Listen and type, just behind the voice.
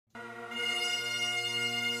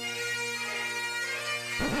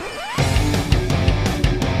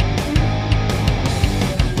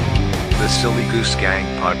The Silly Goose Gang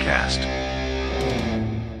Podcast.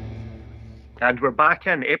 And we're back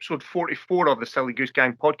in episode 44 of the Silly Goose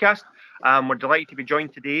Gang Podcast. We're delighted to be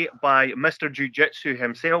joined today by Mr. Jiu-Jitsu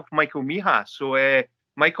himself, Michael Mihas. So,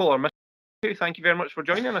 Michael, or Mr. Jiu-Jitsu, thank you very much for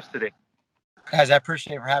joining us today. Guys, I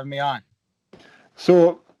appreciate it for having me on.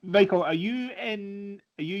 So, Michael, are you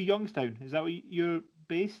Youngstown? Is that where you're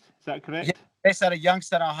based? Is that correct? Yeah, based out of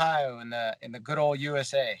Youngstown, Ohio, in the good old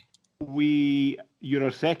USA. You're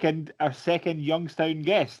our second Youngstown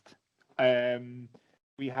guest.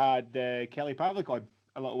 We had Kelly Pavlik on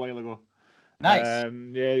a little while ago. Nice.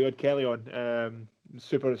 Yeah, you had Kelly on.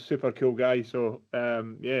 Super cool guy. So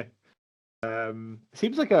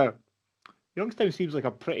seems like Youngstown seems like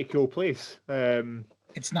a pretty cool place.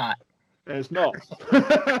 It's not. It's not.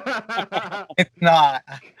 It's not.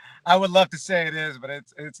 I would love to say it is, but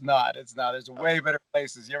it's not. It's not. There's way better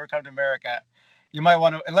places. You ever come to America, you might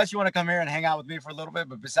want to, unless you want to come here and hang out with me for a little bit.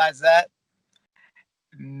 But besides that,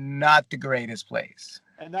 not the greatest place.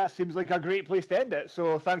 And that seems like a great place to end it.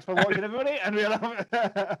 So thanks for watching, everybody. And well,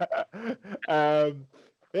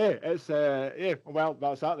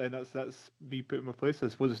 that's that then. That's me putting my place. I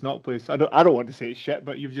suppose it's not a place. I don't want to say it's shit,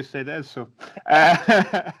 but you've just said it is. So,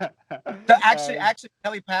 So actually,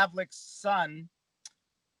 Kelly Pavlik's son.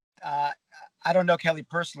 I don't know Kelly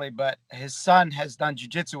personally, but his son has done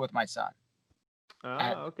jiu-jitsu with my son.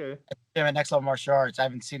 Okay. At Next Level Martial Arts. I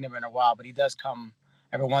haven't seen him in a while, but he does come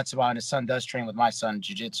every once in a while, and his son does train with my son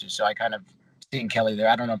jiu-jitsu. So I kind of seen Kelly there.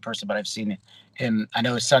 I don't know in person, but I've seen him. I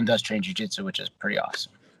know his son does train jiu-jitsu, which is pretty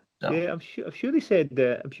awesome. So. Yeah, I'm sure they said.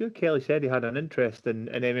 I'm sure Kelly said he had an interest in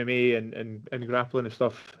MMA and grappling and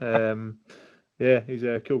stuff. Yeah, he's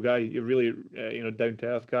a cool guy. You're really down to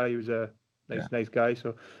earth guy. He was a nice guy.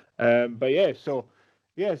 So, but yeah, so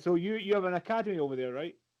you have an academy over there,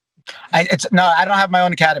 right? I don't have my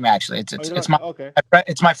own academy actually.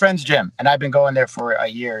 It's my friend's gym, and I've been going there for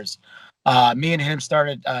years. Me and him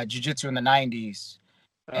started jiu-jitsu in the 90s.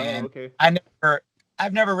 And okay.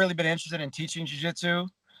 I've never really been interested in teaching jiu-jitsu.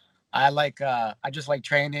 I just like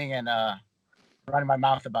training and running my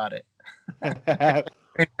mouth about it.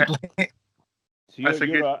 So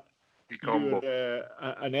you're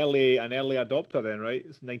an early adopter then, right?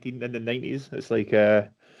 It's in the 90s. It's like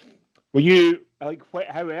were you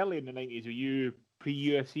how early in the 90s? Were you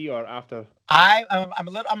pre-UFC or after?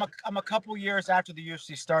 I'm a couple years after the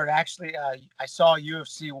UFC started. Actually, I saw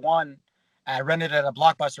UFC 1. I rented it at a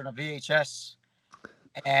Blockbuster on a VHS,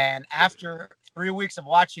 and after 3 weeks of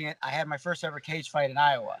watching it, I had my first ever cage fight in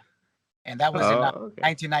Iowa, and that was in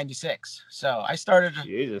 1996. So I started.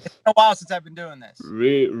 Jesus. It's been a while since I've been doing this.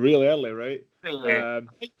 Real early, right?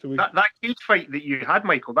 That cage fight that you had,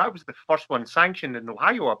 Michael, that was the first one sanctioned in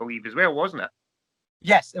Ohio, I believe, as well, wasn't it?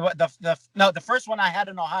 Yes. The first one I had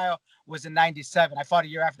in Ohio was in 97. I fought a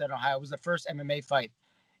year after that in Ohio. It was the first MMA fight.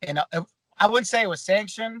 And I wouldn't say it was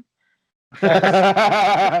sanctioned.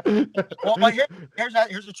 Well, here's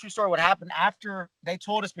a true story. What happened after they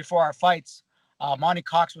told us before our fights, Monty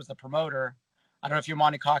Cox was the promoter. I don't know if you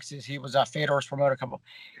Monty Cox is. He was a Fedor's promoter couple.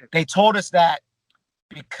 They told us that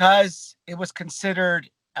because it was considered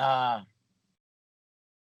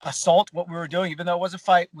assault what we were doing, even though it was a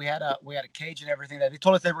fight, we had a cage and everything. That they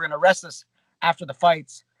told us they were going to arrest us after the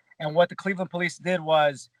fights. And what the Cleveland police did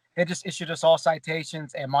was they just issued us all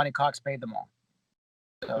citations, and Monty Cox paid them all.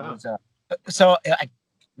 So it was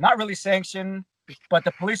not really sanctioned, but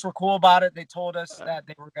the police were cool about it. They told us that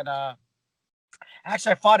they were gonna.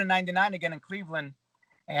 Actually, I fought in '99 again in Cleveland,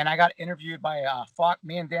 and I got interviewed by Fox.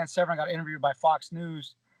 Me and Dan Severn got interviewed by Fox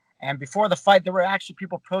News, and before the fight, there were actually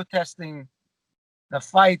people protesting the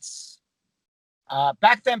fights.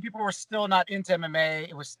 Back then, people were still not into MMA.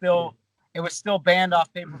 It was still banned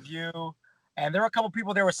off pay-per-view, and there were a couple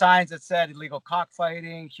people. There were signs that said illegal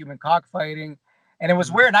cockfighting, human cockfighting. And it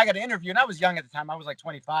was weird. And I got an interview, and I was young at the time. I was like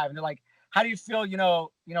 25. And they're like, how do you feel,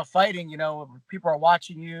 fighting, people are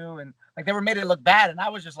watching you? And like, they were made it look bad. And I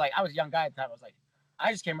was just like, I was a young guy at the time. I was like,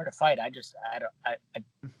 I just came here to fight. And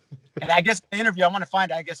I guess in the interview,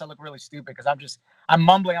 I guess I look really stupid because I'm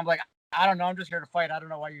mumbling. I'm like, I don't know. I'm just here to fight. I don't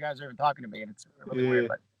know why you guys are even talking to me. And it's really weird.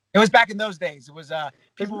 But it was back in those days. It was,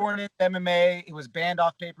 people weren't into MMA. It was banned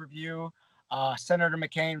off pay-per-view. Senator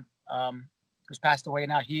McCain, who's passed away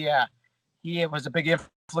now, he was a big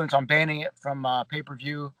influence on banning it from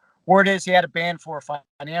pay-per-view. Word is he had a ban for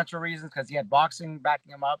financial reasons because he had boxing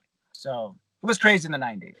backing him up. So it was crazy in the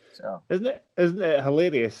 90s. So isn't it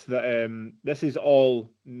hilarious that this is all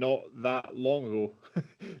not that long ago?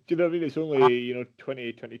 Do you know what I mean? It's only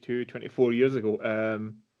 20, 22, 24 years ago.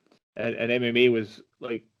 And MMA was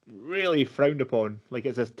like really frowned upon, like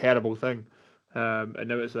it's this terrible thing. And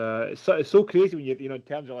now it's so crazy when you know, in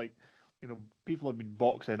terms of like, you know, people have been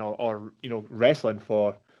boxing or you know, wrestling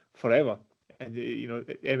for forever, and you know,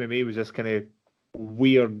 MMA was this kind of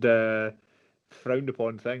weird frowned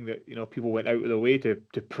upon thing that, you know, people went out of the way to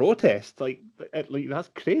protest. Like that's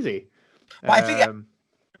crazy. Well, I think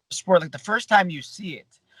sport, like the first time you see it.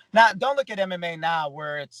 Now, don't look at MMA now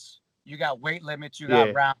where it's you got weight limits, you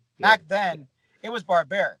got rounds. Back then, it was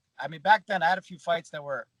barbaric. I mean, back then I had a few fights that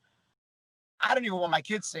were, I don't even want my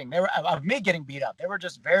kids seeing. They were of me getting beat up. They were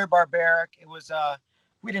just very barbaric. It was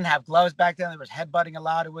we didn't have gloves back then. There was headbutting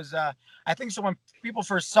allowed. It was I think so when people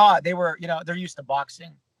first saw it, they were, you know, they're used to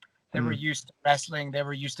boxing. They were used to wrestling. They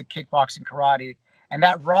were used to kickboxing, karate. And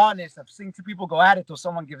that rawness of seeing two people go at it till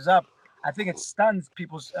someone gives up, I think it stuns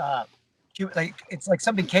people's like it's like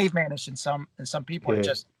something cavemanish in some people. It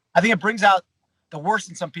just, I think it brings out the worst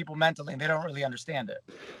in some people mentally, and they don't really understand it.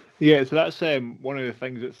 Yeah, so that's one of the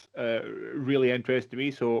things that's really interesting to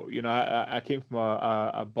me. So, you know, I came from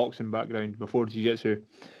a boxing background before jiu-jitsu,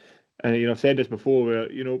 and, you know, I've said this before,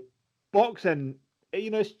 where, you know, boxing, you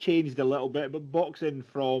know, it's changed a little bit, but boxing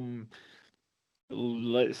from,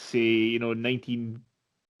 let's say, you know,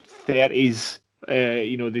 1930s,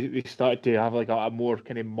 you know, they started to have like a more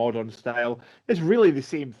kind of modern style. It's really the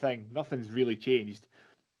same thing. Nothing's really changed.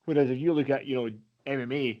 Whereas if you look at, you know,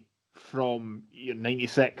 MMA from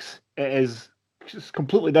 96, it's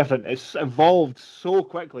completely different. It's evolved so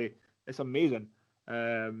quickly. It's amazing.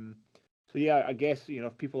 So yeah, I guess, you know,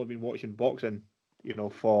 if people have been watching boxing, you know,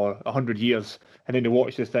 for 100 years, and then they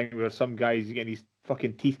watch this thing where some guy's getting his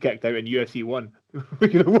fucking teeth kicked out in UFC 1.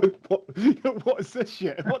 You know, what is this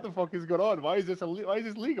shit? What the fuck is going on? Why is this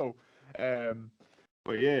legal?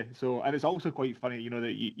 But yeah, so, and it's also quite funny, you know,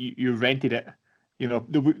 that you rented it. You know,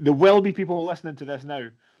 there will be people listening to this now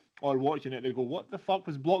or watching it. They go, "What the fuck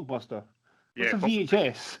was Blockbuster? What's a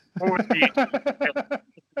VHS?"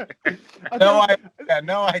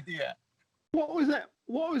 No idea. What was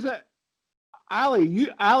it?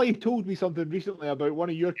 Ali told me something recently about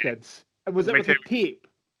one of your kids. And was it with a tape?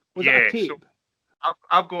 Was it a tape? So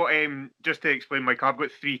I've got, just to explain, Mike, I've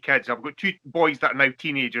got 3 kids. I've got 2 boys that are now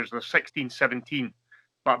teenagers. They're 16, 17.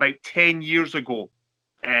 But about 10 years ago,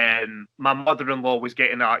 my mother-in-law was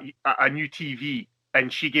getting a new TV,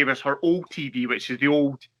 and she gave us her old TV, which is the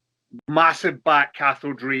old massive back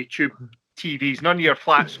cathode ray tube TVs, none of your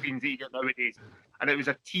flat screens that you get nowadays. And it was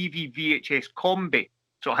a TV VHS combi.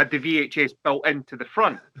 So it had the VHS built into the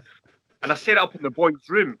front. And I set it up in the boys'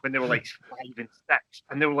 room when they were like 5 and 6.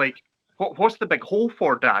 And they were like, what's the big hole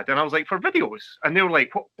for, Dad? And I was like, for videos. And they were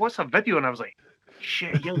like, what's a video? And I was like,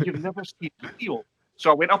 shit, you've never seen video.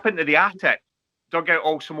 So I went up into the attic, dug out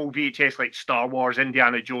all some old VHS like Star Wars,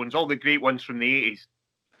 Indiana Jones, all the great ones from the 80s,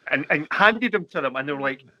 and handed them to them. And they were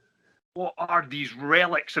like, what are these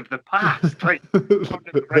relics of the past? Like,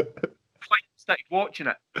 started watching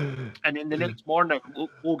it, and then the next morning,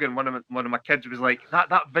 Logan, one of my kids, was like,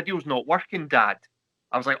 "That video's not working, Dad."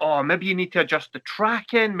 I was like, "Oh, maybe you need to adjust the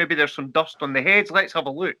tracking. Maybe there's some dust on the heads. Let's have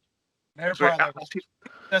a look." Yeah. I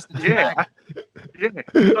said,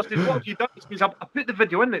 "What have you done?" He says, "I put the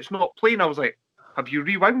video in. It's not playing." I was like, "Have you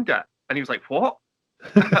rewound it?" And he was like, "What?"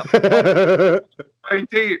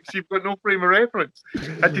 Tapes. You've got no frame of reference.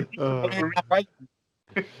 The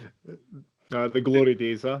glory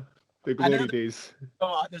days, huh? The glory days.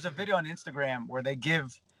 So, there's a video on Instagram where they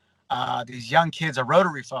give these young kids a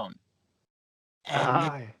rotary phone.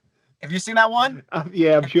 And have you seen that one?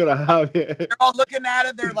 Yeah, I'm sure I have. Yeah. They're all looking at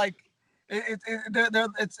it. They're like,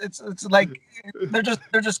 it's like they're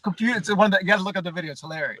just confused. It's one that you got to look at the video. It's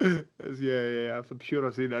hilarious. Yeah. I'm sure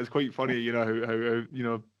I've seen that. It's quite funny, you know, how you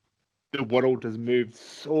know, the world has moved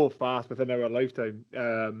so fast within our lifetime.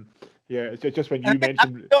 Yeah, it's just when you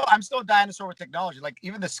mentioned. I'm still a dinosaur with technology. Like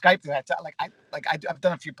even the Skype that I've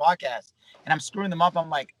done a few podcasts and I'm screwing them up. I'm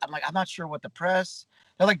like I'm not sure what to press.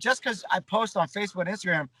 They're like, just because I post on Facebook and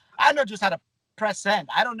Instagram, I know just how to press send.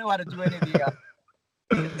 I don't know how to do any of the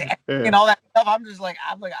and all that stuff. I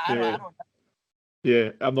don't know.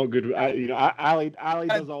 Yeah, I'm not good. Ali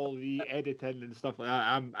does all the editing and stuff like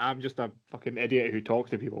that. I'm just a fucking idiot who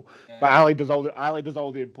talks to people. Yeah. But Ali does all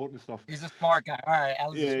the important stuff. He's a smart guy. All right,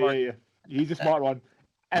 Ali's a smart guy. He's a smart one.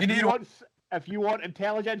 If you want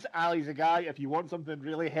intelligence, Ali's a guy. If you want something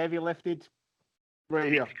really heavy lifted,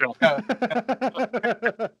 right here.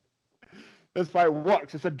 That's why it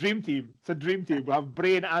works. It's a dream team. We have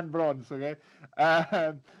brain and bronze. Okay.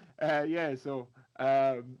 Yeah. So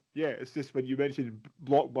Yeah, it's just when you mentioned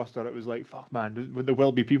Blockbuster, it was like, fuck, man, there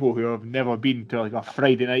will be people who have never been to like a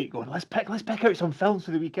Friday night going, let's pick out some films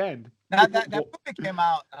for the weekend. That movie came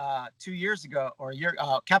out 2 years ago or a year.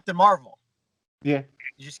 Captain Marvel. Yeah.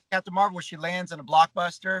 Did you see Captain Marvel where she lands in a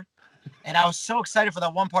Blockbuster? And I was so excited for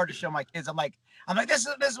that one part to show my kids. I'm like, this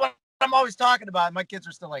is what I'm always talking about. And my kids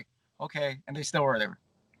are still like, okay, and they still were there.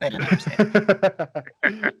 They didn't understand.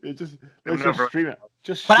 Let's just stream it.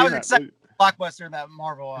 But I was excited for Blockbuster in that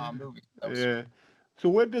Marvel movie. Yeah. So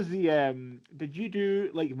when does the did you do,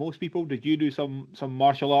 like most people, did you do some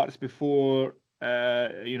martial arts before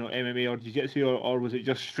MMA or jiu-jitsu, or was it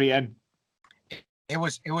just straight in? It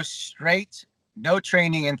was straight, no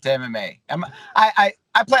training into MMA. I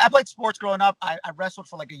played sports growing up. I wrestled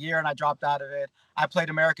for like a year and I dropped out of it. I played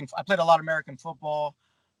a lot of American football,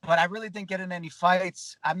 but I really didn't get in any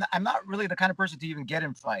fights. I'm not really the kind of person to even get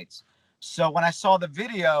in fights. So when I saw the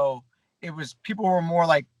video, it was people were more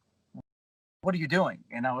like, "What are you doing?"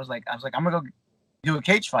 And I was like, "I'm gonna go do a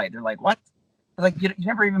cage fight." They're like, "What?" They're like, you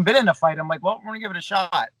never even been in a fight. I'm like, "Well, we're gonna give it a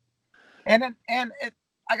shot." And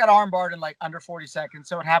I got armbarred in like under 40 seconds,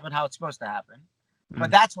 so it happened how it's supposed to happen.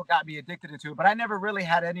 But that's what got me addicted to it. But I never really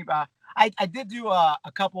had any. I did do a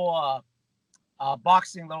couple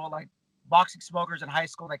boxing, little like boxing smokers in high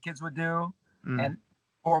school that kids would do, and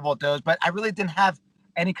horrible at those. But I really didn't have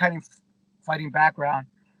any kind of fighting background.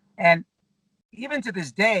 And even to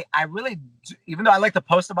this day, I really, even though I like to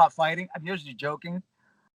post about fighting, I'm usually joking.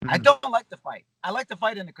 I don't like to fight. I like to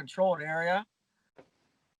fight in a controlled area.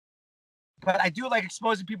 But I do like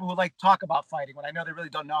exposing people who like talk about fighting when I know they really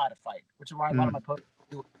don't know how to fight, which is why a lot of my posts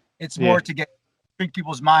do. It's more to trick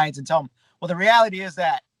people's minds and tell them, well, the reality is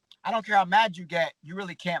that I don't care how mad you get, you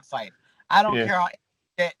really can't fight. I don't care how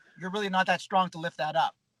you're really not that strong to lift that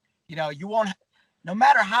up. You won't, no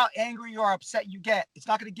matter how angry or upset you get, it's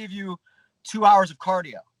not going to give you 2 hours of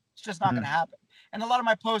cardio. It's just not going to happen. And a lot of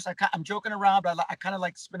my posts, I'm joking around, but I kind of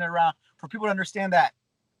like spin it around for people to understand that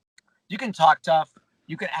you can talk tough.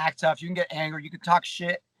 You can act tough. You can get angry. You can talk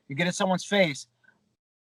shit. You get in someone's face.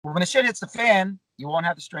 But when the shit hits the fan, you won't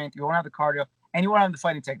have the strength. You won't have the cardio, and you won't have the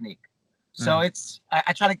fighting technique. So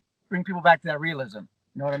I try to bring people back to that realism. You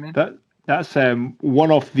know what I mean? That's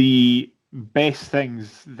one of the best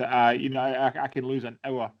things that I can lose an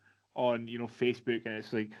hour on Facebook, and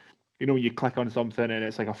it's like when you click on something and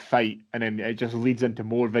it's like a fight, and then it just leads into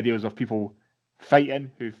more videos of people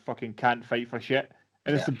fighting who fucking can't fight for shit,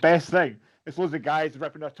 and it's the best thing. It's loads of guys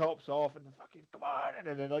ripping their tops off and fucking come on,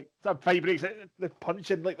 and then like some fight breaks, they're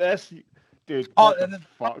punching like this, dude. What the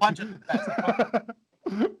fuck?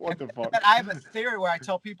 What the fuck? I have a theory where I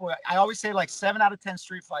tell people, I always say like 7 out of 10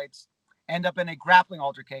 street fights end up in a grappling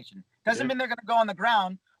altercation. Doesn't mean they're gonna go on the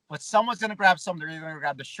ground, but someone's gonna grab something. They're either gonna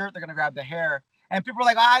grab the shirt, they're gonna grab the hair, and people are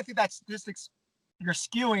like, I think that statistics, you're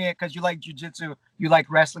skewing it because you like jiu-jitsu, you like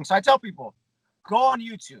wrestling. So I tell people, go on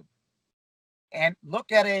YouTube and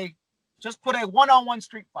look at just put a one-on-one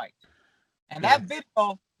street fight. And that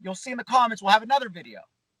video, you'll see in the comments, we'll have another video.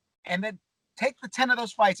 And then take the 10 of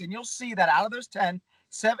those fights, and you'll see that out of those 10,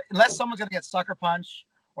 7, unless someone's going to get sucker punch,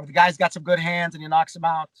 or the guy's got some good hands and he knocks him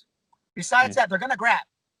out. Besides that, they're going to grab.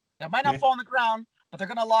 They might not fall on the ground, but they're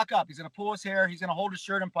going to lock up. He's going to pull his hair. He's going to hold his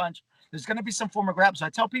shirt and punch. There's going to be some form of grab. So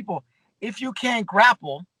I tell people, if you can't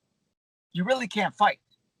grapple, you really can't fight.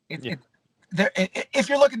 If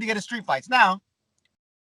you're looking to get in street fights. Now,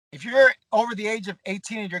 if you're over the age of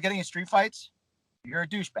 18 and you're getting in street fights, you're a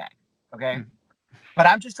douchebag, okay? But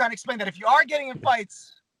I'm just trying to explain that if you are getting in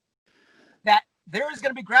fights, that there is going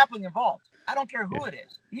to be grappling involved. I don't care who it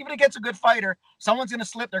is. Even against a good fighter, someone's going to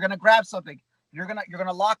slip. They're going to grab something. You're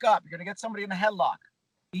gonna lock up. You're going to get somebody in a headlock.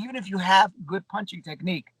 Even if you have good punching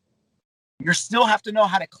technique, you still have to know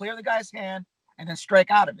how to clear the guy's hand and then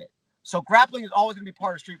strike out of it. So grappling is always going to be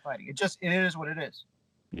part of street fighting. It is what it is.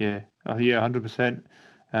 Yeah, 100%.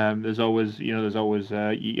 There's always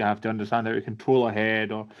you have to understand how to control a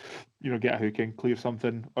head, or get who can clear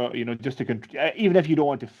something, or just to even if you don't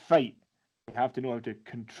want to fight, you have to know how to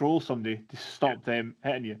control somebody to stop them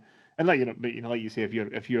hitting you. And like you say, if you're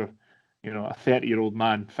a 30-year-old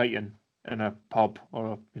man fighting in a pub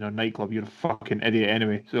or a nightclub, you're a fucking idiot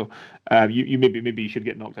anyway. So you maybe you should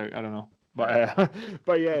get knocked out. I don't know, but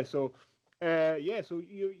so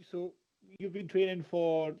you've been training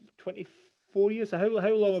for 24 years. So how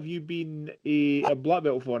long have you been a black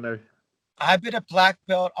belt for now? I've been a black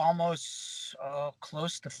belt almost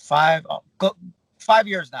close to 5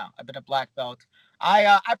 years now. I've been a black belt.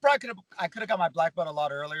 I probably could have got my black belt a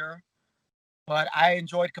lot earlier, but I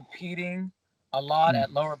enjoyed competing a lot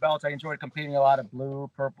at lower belts. I enjoyed competing a lot at blue,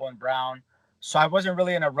 purple, and brown. So I wasn't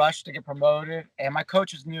really in a rush to get promoted. And my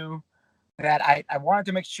coaches knew that I wanted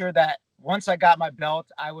to make sure that once I got my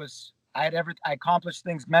belt, I accomplished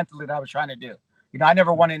things mentally that I was trying to do. You know, I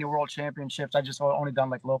never won any world championships. I just only done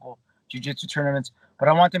like local jiu-jitsu tournaments, but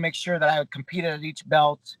I wanted to make sure that I competed at each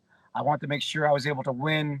belt. I wanted to make sure I was able to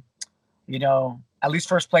win, you know, at least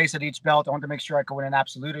first place at each belt. I wanted to make sure I could win an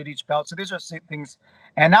absolute at each belt. So these are things.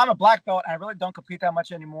 And now I'm a black belt, and I really don't compete that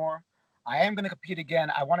much anymore. I am going to compete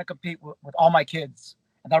again. I want to compete with all my kids,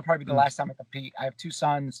 and that'll probably be the last time I compete. I have 2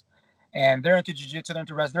 sons, and they're into jiu-jitsu, they're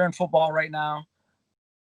into wrestling, they're in football right now.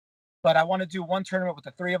 But I want to do one tournament with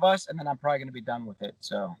the 3 of us, and then I'm probably going to be done with it.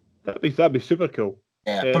 So that'd be super cool.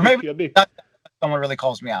 Yeah, but maybe someone really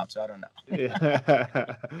calls me out, so I don't know.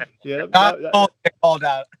 Yeah, get called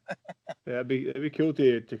out. Yeah, it'd be cool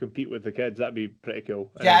to compete with the kids. That'd be pretty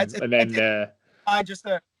cool. Yeah,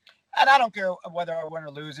 and I don't care whether I win or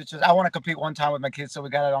lose. It's just I want to compete one time with my kids, so we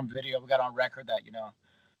got it on video, we got it on record that you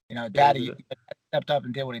know, Daddy stepped up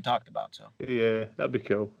and did what he talked about. So yeah, that'd be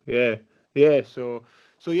cool. Yeah. So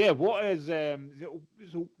yeah, what is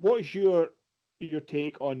your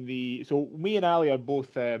take on the? So me and Ali are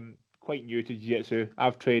both quite new to jiu-jitsu.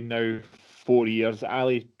 I've trained now 4 years.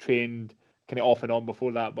 Ali trained kind of off and on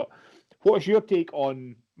before that. But what is your take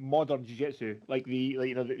on modern jiu-jitsu, like the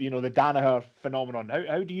Danaher phenomenon?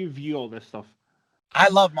 How do you view all this stuff? I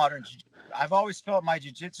love modern jiu-jitsu. I've always felt my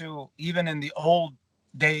jiu-jitsu, even in the old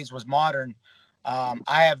days, was modern. I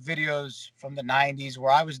have videos from the 90s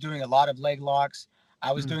where I was doing a lot of leg locks.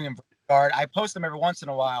 I was doing inverted guard. I post them every once in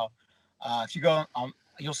a while. If you go,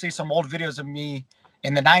 you'll see some old videos of me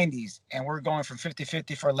in the 90s, and we're going from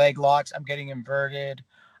 50-50 for leg locks. I'm getting inverted.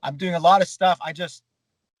 I'm doing a lot of stuff. I just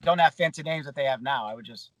don't have fancy names that they have now. I would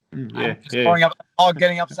just, going up, all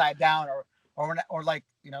getting upside down, or like,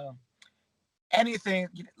 you know, anything.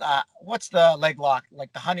 What's the leg lock?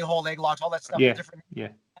 Like the honey hole leg locks, all that stuff. Different. Yeah.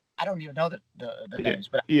 I don't even know the names,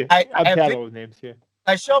 but I have those names. Yeah.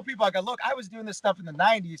 I show people, I go, look, I was doing this stuff in the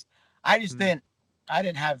 90s. I just didn't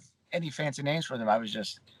have any fancy names for them. I was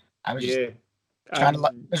just trying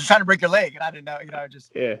to break your leg, and I didn't know,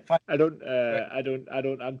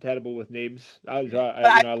 I'm terrible with names. I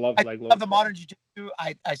love the modern jiu-jitsu.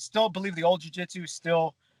 I still believe the old jiu-jitsu is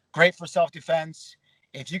still great for self-defense.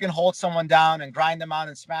 If you can hold someone down and grind them out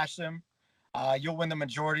and smash them, you'll win the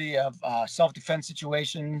majority of self-defense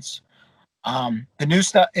situations. The new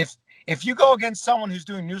stuff, if you go against someone who's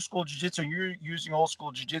doing new school jiu-jitsu, you're using old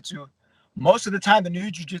school jiu-jitsu, most of the time the new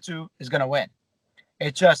jiu-jitsu is going to win.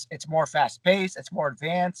 It's more fast-paced, it's more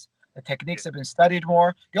advanced, the techniques have been studied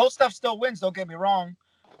more. The old stuff still wins, don't get me wrong,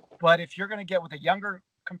 but if you're going to get with a younger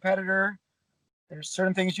competitor, there's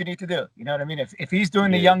certain things you need to do. You know what I mean? If he's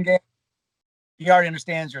doing the young game, he already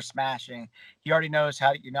understands your smashing. He already knows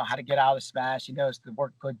how to get out of smash. He knows to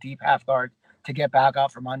work good deep half guard to get back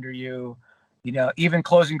out from under you. You know, even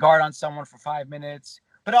closing guard on someone for 5 minutes.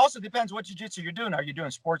 But it also depends what jiu-jitsu you're doing. Are you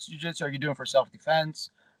doing sports jiu-jitsu? Are you doing for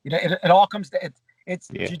self-defense? You know, it all comes to it's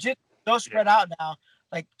jiu-jitsu so spread out now.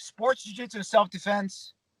 Like sports jiu-jitsu and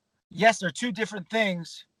self-defense, yes, they're 2 different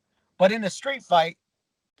things, but in a street fight,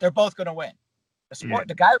 they're both going to win.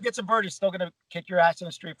 The guy who gets inverted is still going to kick your ass in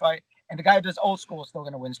a street fight, and the guy who does old school is still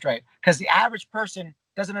going to win straight, because the average person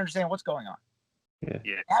doesn't understand what's going on.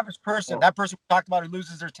 The average person, that person we talked about, who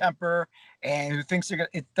loses their temper and who thinks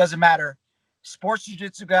it doesn't matter. Sports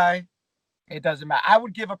jiu-jitsu guy, it doesn't matter. I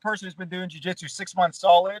would give a person who's been doing jiu-jitsu 6 months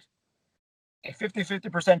solid a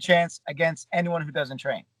 50% chance against anyone who doesn't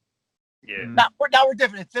train. Yeah. Now we're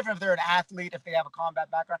different. It's different if they're an athlete, if they have a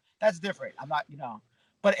combat background. That's different. I'm not,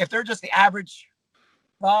 but if they're just the average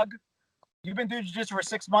thug, you've been doing jiu-jitsu for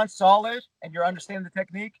 6 months solid and you're understanding the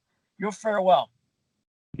technique, you'll fare well.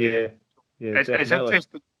 Yeah. It's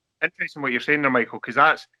interesting what you're saying there, Michael, because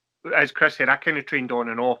that's, as Chris said, I kind of trained on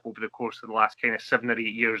and off over the course of the last kind of 7 or 8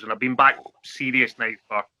 years, and I've been back serious now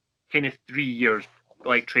for kind of 3 years,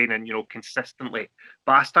 like training, consistently.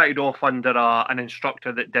 But I started off under an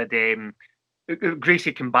instructor that did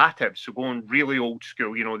Gracie Combatives, so going really old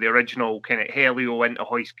school, the original kind of Helio into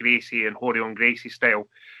Hoist Gracie and Horion Gracie style,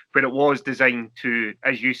 where it was designed to,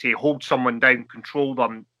 as you say, hold someone down, control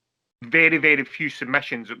them. Very, very few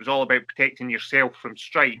submissions. It was all about protecting yourself from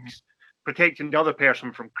strikes, protecting the other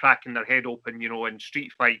person from cracking their head open, in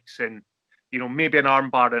street fights, and, maybe an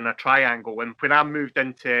armbar and a triangle. And when I moved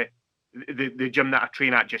into the gym that I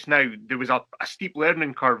train at just now, there was a steep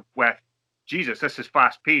learning curve with, Jesus, this is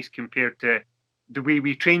fast paced compared to the way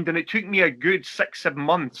we trained. And it took me a good 6-7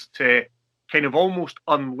 months to kind of almost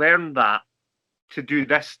unlearn that to do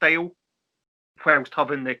this style, whilst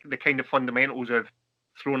having the kind of fundamentals of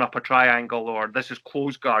throwing up a triangle, or this is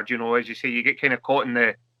closed guard, as you say, you get kind of caught in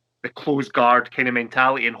the closed guard kind of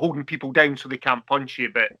mentality and holding people down so they can't punch you.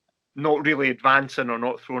 But not really advancing or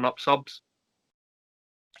not throwing up subs.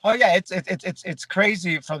 Oh yeah, it's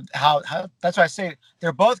crazy from how that's why I say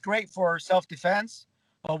they're both great for self-defense,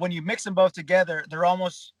 but when you mix them both together,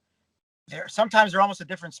 sometimes they're almost a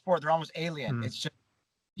different sport. They're almost alien. It's just,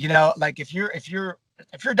 like if you're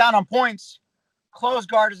down on points, close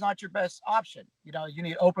guard is not your best option. You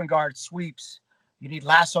need open guard, sweeps, you need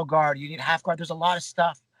lasso guard, you need half guard. There's a lot of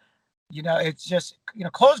stuff. It's just,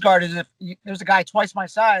 close guard is if there's a guy twice my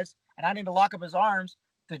size and I need to lock up his arms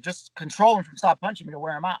to just control him from stop punching me to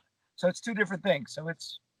wear him out. So it's two different things. So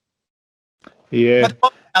it's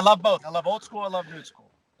But I love both. I love old school. I love new school.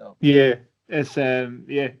 So. Yeah, it's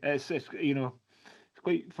it's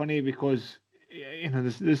quite funny because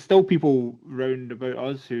there's still people round about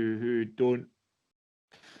us who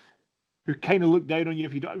kind of look down on you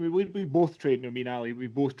if you don't. I mean, we both train. Me and Ali, we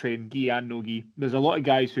both train gi and no gi. There's a lot of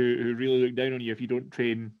guys who really look down on you if you don't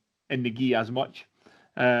train in the gi as much.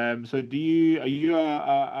 So are you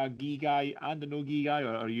a gi guy and a no gi guy,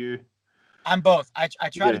 or are you? I'm both. I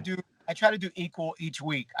try to do equal each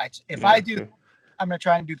week. I'm gonna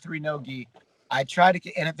try and do 3 no gi. I try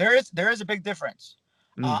to, and if there is a big difference.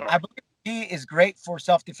 I believe gi is great for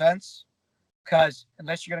self-defense because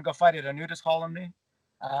unless you're gonna go fight at a nudist colony,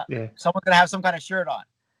 someone's gonna have some kind of shirt on.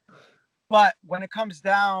 But when it comes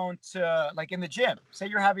down to like in the gym, say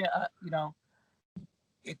you're having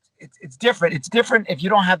it's different. It's different if you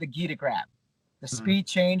don't have the gi to grab. The speed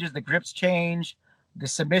changes, the grips change, the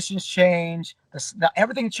submissions change,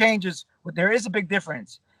 everything changes. But there is a big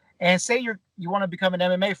difference. And say you want to become an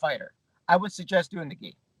MMA fighter, I would suggest doing the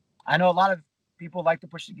gi. I know a lot of people like to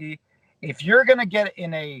push the gi. If you're gonna get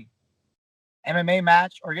in a MMA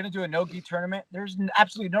match or you're gonna do a no gi tournament, there's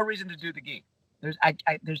absolutely no reason to do the gi.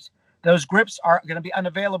 Those grips are gonna be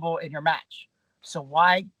unavailable in your match. So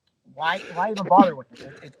why even bother with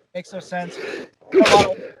it? It makes no sense. A lot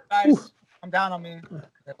of guys come down on me.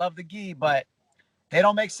 They love the gi, but they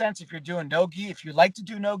don't make sense if you're doing no gi. If you like to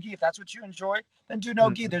do no gi, if that's what you enjoy, then do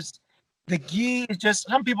no gi. The gi is just,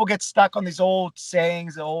 some people get stuck on these old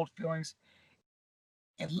sayings, the old feelings.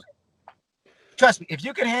 And trust me, if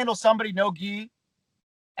you can handle somebody no gi,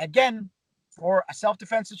 again, for a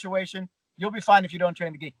self-defense situation, you'll be fine if you don't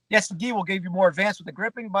train the gi. Yes, the gi will give you more advance with the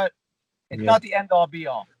gripping, but it's not the end all be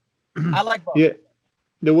all. I like both. Yeah,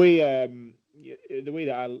 the way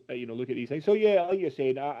that I look at these things. So yeah, like you're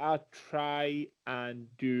saying, I try and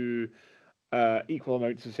do equal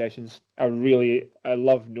amounts of sessions. I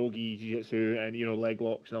love no-gi jiu-jitsu and leg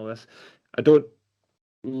locks and all this. I don't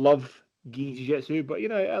love gi jiu-jitsu, but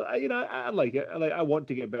I like it. I want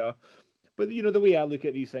to get better. But the way I look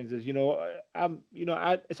at these things is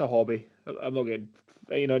it's a hobby. I'm not getting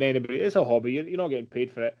anybody. It's a hobby. You're not getting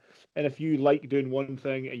paid for it. And if you like doing one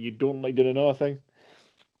thing and you don't like doing another thing,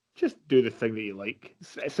 just do the thing that you like.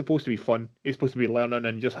 It's supposed to be fun. It's supposed to be learning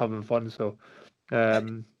and just having fun. So,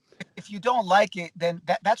 if you don't like it, then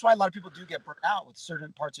that's why a lot of people do get burnt out with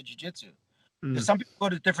certain parts of jiu-jitsu. Because some people go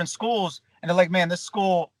to different schools and they're like, man, this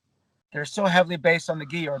school, they're so heavily based on the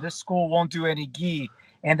gi, or this school won't do any gi.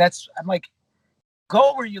 And I'm like,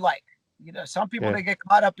 go where you like. Some people, they get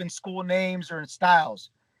caught up in school names or in styles.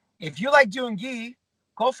 If you like doing gi,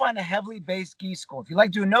 go find a heavily based gi school. If you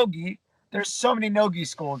like doing no gi, there's so many no gi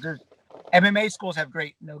schools. There's MMA schools have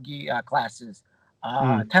great no gi classes.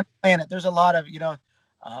 10th Planet, there's a lot of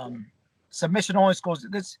submission only schools.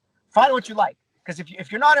 Find what you like, because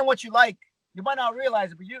if you're not in what you like, you might not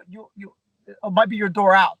realize it, but it might be your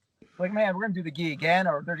door out. Like, man, we're gonna do the gi again,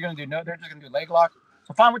 or they're just gonna do leg lock.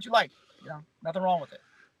 So find what you like. Nothing wrong with it.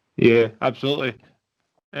 Yeah, absolutely.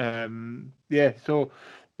 So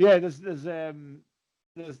there's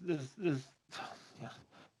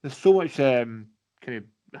so much kind of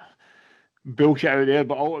bullshit out there,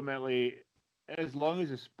 but ultimately, as long as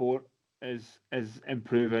the sport is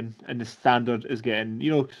improving and the standard is getting,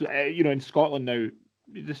 in Scotland now,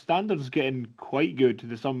 the standard is getting quite good.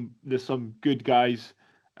 There's some good guys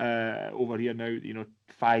over here now.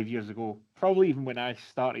 5 years ago, probably even when I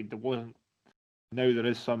started, there wasn't. Now there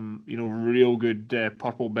is some, real good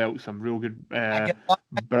purple belts, some real good brown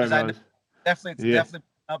belts. Definitely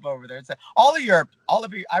up over there. It's all of Europe, all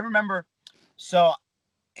of you. I remember. So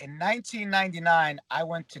in 1999, I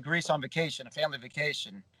went to Greece on vacation, a family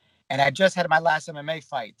vacation, and I just had my last MMA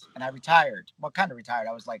fight, and I retired. Well, kind of retired.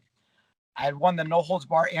 I had won the no holds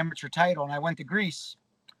bar amateur title, and I went to Greece,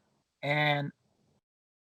 and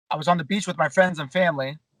I was on the beach with my friends and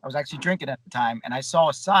family. I was actually drinking at the time, and I saw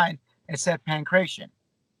a sign. It said pancration,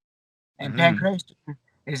 and pancration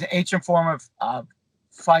is an ancient form of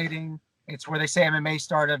fighting. It's where they say MMA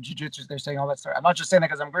started, jiu-jitsu. They're saying all that stuff. I'm not just saying that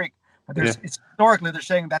because I'm Greek, but it's historically they're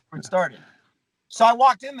saying that's where it started. So I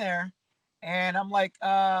walked in there, and I'm like,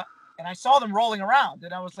 and I saw them rolling around,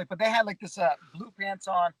 and I was like, but they had like this blue pants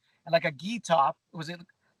on and like a gi top. But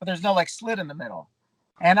there's no like slit in the middle.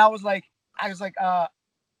 And I was like, can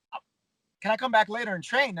I come back later and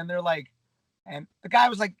train? And they're like, and the guy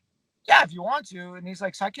was like, yeah, if you want to. And he's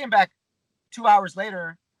like, so I came back 2 hours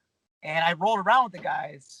later, and I rolled around with the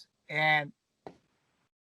guys, and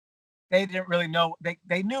they didn't really know.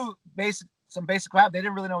 They knew some basic rap. They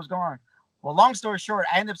didn't really know what was going on. Well, long story short,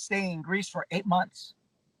 I ended up staying in Greece for 8 months,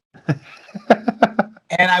 and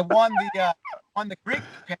I won the Greek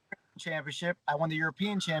championship. I won the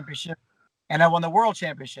European championship, and I won the world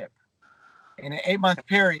championship in an 8-month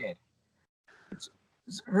period. It's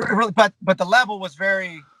really, but the level was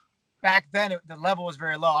back then. The level was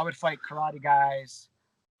very low. I would fight karate guys.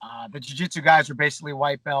 The jiu-jitsu guys were basically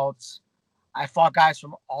white belts. I fought guys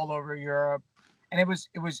from all over Europe, and it was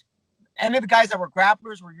any of the guys that were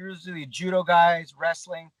grapplers were usually judo guys,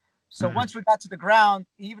 wrestling. So once we got to the ground,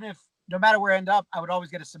 no matter where I ended up, I would always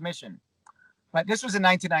get a submission. But this was in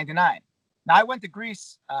 1999. Now I went to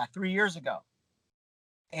Greece 3 years ago,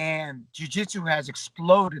 and jiu-jitsu has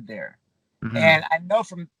exploded there. And I know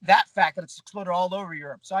from that fact that it's exploded all over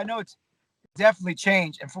Europe. So I know it's definitely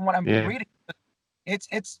changed. And from what I'm reading,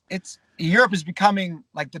 it's Europe is becoming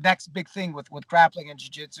like the next big thing with grappling and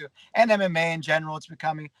jiu-jitsu and MMA in general. It's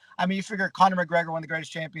becoming. I mean, you figure Conor McGregor, one of the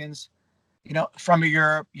greatest champions, from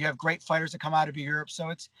Europe. You have great fighters that come out of Europe. So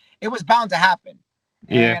it was bound to happen.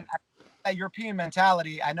 Yeah. And that European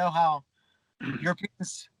mentality, I know how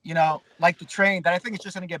Europeans, like to train. That I think it's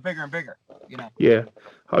just going to get bigger and bigger. Yeah,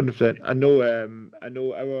 100%. I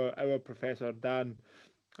know our professor Dan.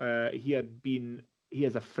 He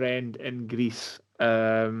has a friend in Greece.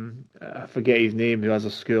 I forget his name. Who has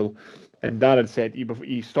a school, and Dan had said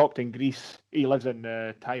he stopped in Greece. He lives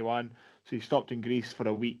in Taiwan, so he stopped in Greece for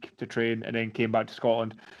a week to train, and then came back to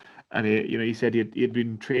Scotland. And he said he'd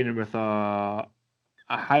been training with a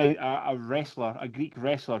wrestler, a Greek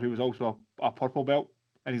wrestler who was also a purple belt.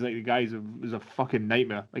 And he's like, the guy was a fucking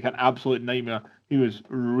nightmare, like an absolute nightmare. He was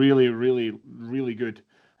really, really, really good.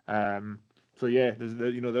 So yeah,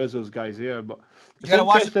 there's those guys there, but you gotta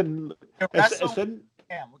watch it. It's in.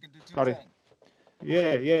 Yeah, we can do two Sorry. things.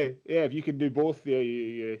 Yeah. If you can do both,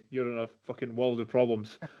 you're in a fucking world of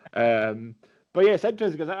problems. But yeah, it's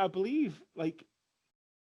interesting because I believe like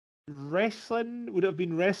wrestling would have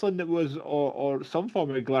been wrestling that was or some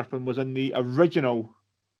form of grappling was in the original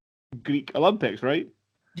Greek Olympics, right?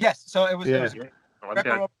 Yes, so it was. Yeah.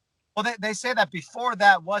 Well, they say that before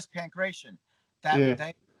that was pancration.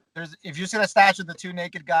 If you see that statue of the two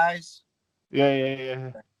naked guys.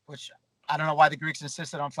 Yeah. Which I don't know why the Greeks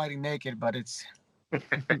insisted on fighting naked, but it's. I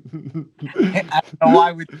don't know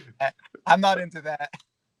why we do that. I'm not into that.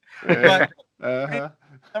 But for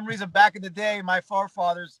some reason, back in the day, my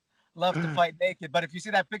forefathers loved to fight naked. But if you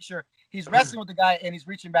see that picture, he's wrestling with the guy and he's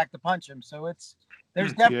reaching back to punch him. So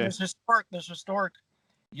there's historic,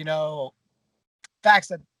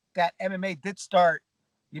 facts that MMA did start,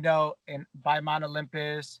 by Mount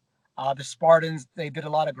Olympus. The Spartans, they did a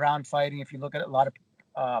lot of ground fighting. If you look at a lot of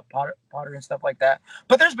pottery and stuff like that.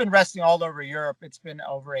 But there's been wrestling all over Europe. It's been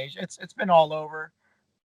over Asia. It's been all over.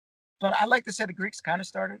 But I like to say the Greeks kind of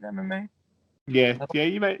started MMA. Yeah,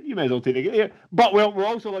 you may as well take it. Yeah, but we'll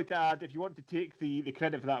also like to add, if you want to take the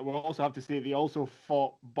credit for that, we'll also have to say they also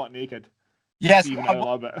fought butt naked. Yes, I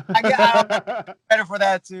love it. I get credit for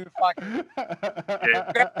that too. Fuck.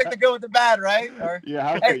 Yeah. Take the good with the bad, right? Or,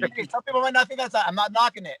 hey, some people might not think that's. I'm not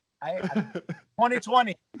knocking it.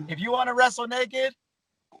 2020. If you want to wrestle naked,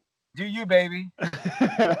 do you, baby?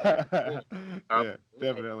 Yeah,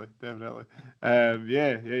 definitely.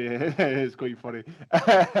 Yeah. It's quite funny.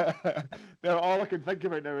 Now, all I can think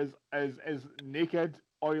about now is naked,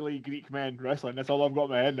 oily Greek men wrestling. That's all I've got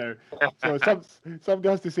in my head now. So somebody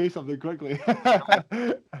has to say something quickly.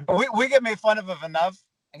 we get made fun of enough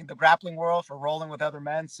in the grappling world for rolling with other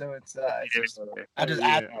men. So I just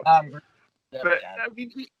add. But I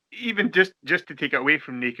mean, even just to take it away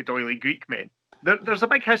from naked, oily Greek men, there's a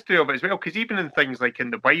big history of it as well. Because even in things like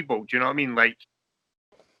in the Bible, do you know what I mean? Like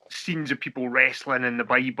scenes of people wrestling in the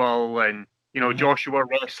Bible, and Joshua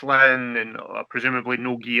wrestling, and presumably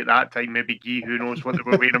no gi at that time, maybe gi, who knows what they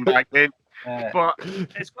were wearing back then. But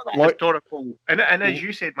it's got that historical, and as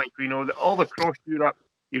you said, Mike, all across Europe,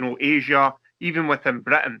 Asia, even within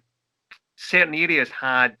Britain, certain areas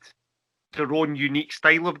had their own unique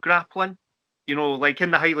style of grappling. Like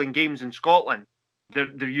in the Highland Games in Scotland,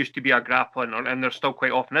 there used to be a grappling, and there still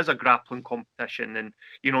quite often is a grappling competition. And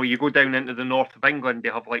you go down into the north of England, they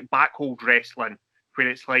have like backhold wrestling, where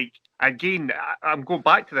it's like, again, I'm going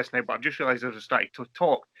back to this now, but I've just realised as I started to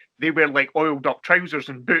talk, they wear like oiled up trousers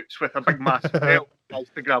and boots with a big massive belt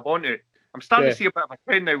to grab onto. I'm starting to see a bit of a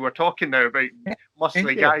trend now. We're talking now about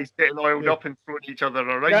muscly guys getting oiled up and throwing each other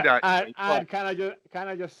around. And can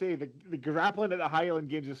I just say the grappling at the Highland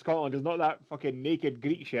Games in Scotland is not that fucking naked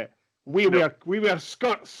Greek shit. We wear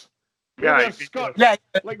skirts. We wear skirts. Yeah,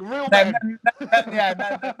 like real men.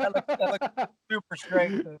 That look super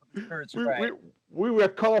straight. Skirts, right. We wear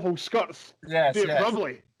colourful skirts. Yes,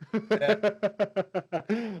 Lovely.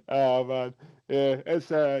 Oh man, yeah,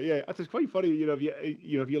 it's quite funny. If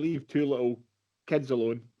you leave two little kids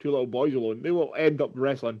alone, two little boys alone, they will end up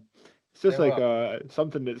wrestling. It's just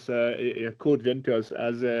something that's coded into us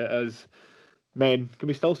as men. Can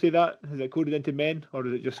we still say that? Is it coded into men, or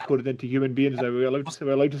is it just coded into human beings? Are we allowed to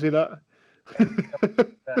say that?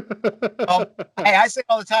 Hey, I say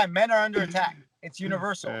all the time, men are under attack. It's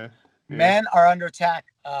universal. Men are under attack.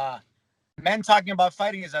 Men talking about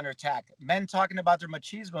fighting is under attack. Men talking about their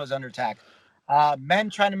machismo is under attack. Men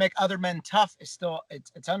trying to make other men tough is still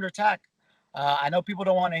it's under attack. I know people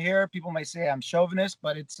don't want to hear. People may say I'm chauvinist,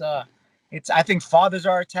 but it's I think fathers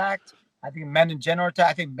are attacked. I think men in general are attacked.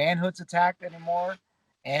 I think manhood's attacked anymore,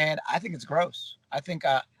 and I think it's gross. I think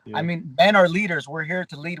I mean, men are leaders. We're here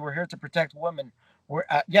to lead. We're here to protect women.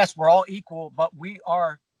 Yes, we're all equal, but men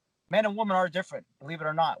and women are different. Believe it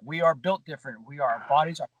or not, we are built different. Our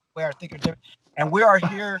bodies are. We are thinking different, and we are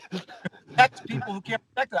here to protect people who can't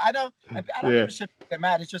protect us. I don't give a shit get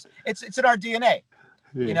mad. It's just it's in our DNA.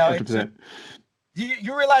 You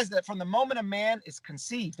realize that from the moment a man is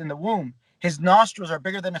conceived in the womb, his nostrils are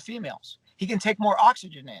bigger than a female's. He can take more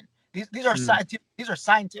oxygen in. These are scientific. These are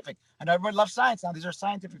scientific. I know everybody loves science now. These are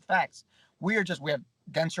scientific facts. We have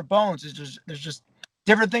denser bones. There's just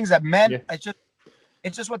different things that men. Yeah.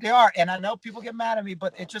 It's just what they are. And I know people get mad at me,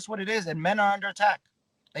 but it's just what it is. And men are under attack.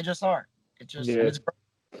 They just are. It's just. Yeah.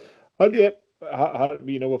 We've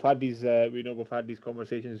had these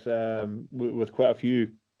conversations with quite a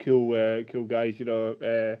few cool guys.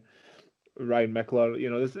 Ryan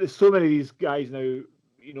Mickler. There's so many of these guys now.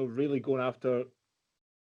 Really going after.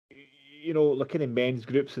 Looking in men's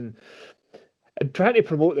groups and trying to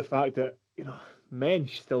promote the fact that men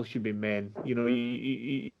still should be men.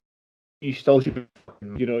 You still should.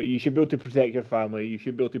 You should be able to protect your family. You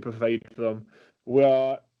should be able to provide for them.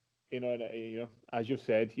 Where, as you've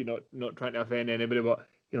said, not trying to offend anybody, but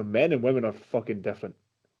men and women are fucking different.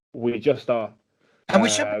 We just are, and we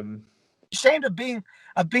should be ashamed of being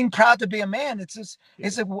proud to be a man. It's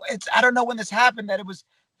I don't know when this happened that you're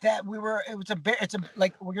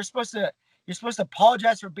supposed to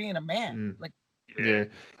apologize for being a man.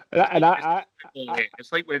 It's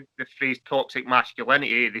like with the phrase toxic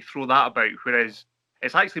masculinity, they throw that about, whereas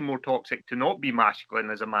it's actually more toxic to not be masculine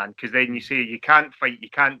as a man, because then you say you can't fight, you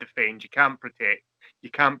can't defend, you can't protect, you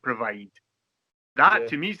can't provide. That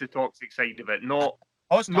to me is the toxic side of it, not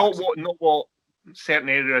what certain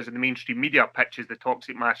areas in the mainstream media pitches the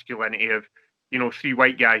toxic masculinity of, three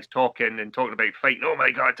white guys talking about fighting. Oh my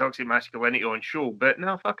God, toxic masculinity on show. But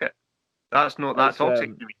no, fuck it. That's not that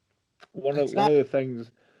toxic to me. One of the things.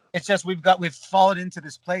 It's just we've fallen into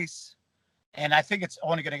this place. And I think it's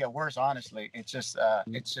only going to get worse, honestly. It's just, I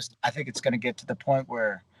think it's going to get to the point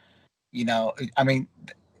where,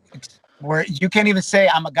 where you can't even say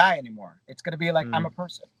I'm a guy anymore. It's going to be like, I'm a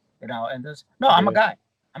person, and I'm a guy.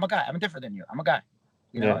 I'm a guy. I'm different than you. I'm a guy,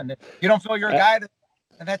 and if you don't feel you're a guy, then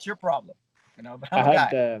that's your problem, but I'm a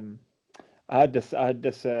guy. I had this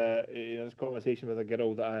this conversation with a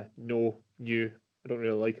girl that I knew. I don't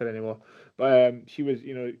really like her anymore, but she was,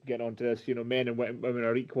 getting onto this. Men and women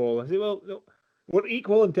are equal. I said, well, no, we're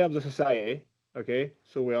equal in terms of society, okay?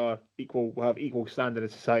 So we are equal. We have equal standing in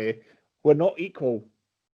society. We're not equal,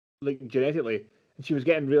 like genetically. And she was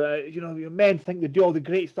getting really, men think they do all the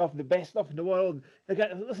great stuff, the best stuff in the world.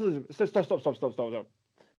 Stop.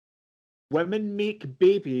 Women make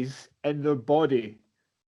babies in their body.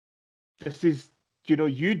 This is,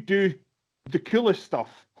 you do the coolest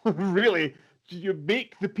stuff, really. You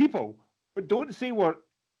make the people, but don't say we're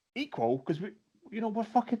equal, because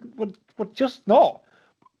we're just not.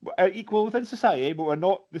 We're equal within society, but we're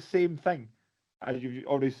not the same thing. As you've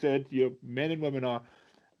already said, men and women are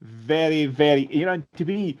very, very. To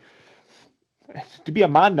be a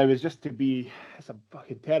man now is just to be. It's a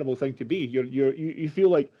fucking terrible thing to be. You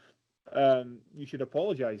feel like you should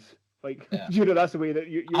apologize. Like that's the way that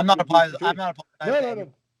you. I'm not apologizing. I'm not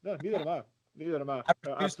apologizing. No. Neither am I.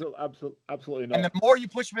 Absolutely not. And the more you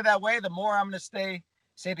push me that way, the more I'm going to say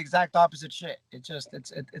the exact opposite shit.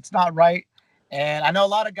 It's not right. And I know a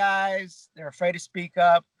lot of guys, they're afraid to speak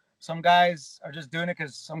up. Some guys are just doing it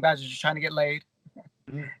because some guys are just trying to get laid.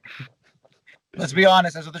 Let's be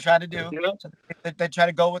honest. That's what they're trying to do. Yeah. So they try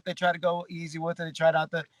to go easy with it. They try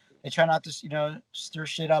not to stir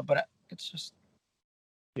shit up. But it's just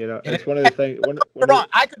it's one of the things. Wrong.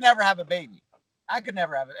 I could never have a baby. I could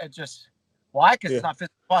never have it. It just why? Because it's not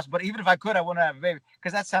physically possible. But even if I could, I wouldn't have a baby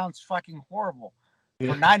because that sounds fucking horrible.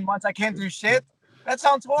 For 9 months, I can't do shit. That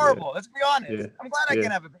sounds horrible. Let's be honest. Yeah. I'm glad I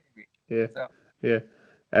can have a baby. Yeah. So. Yeah.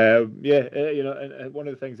 And one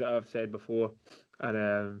of the things that I've said before,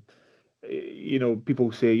 and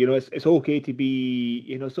people say, it's okay to be,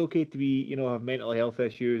 it's okay to be, have mental health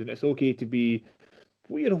issues, and it's okay to be,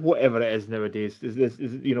 whatever it is nowadays. Is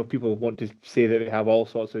people want to say that they have all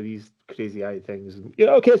sorts of these crazy things.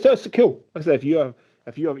 Okay, so it's cool. Like I said, if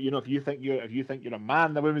you think you're a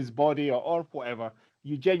man, the women's body, or whatever,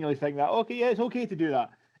 you genuinely think that, okay, yeah, it's okay to do that.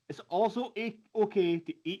 It's also okay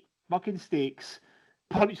to eat fucking steaks,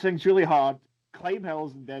 punch things really hard, climb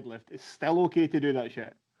hills and deadlift. It's still okay to do that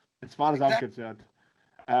shit, as far as I'm concerned.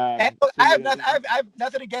 I have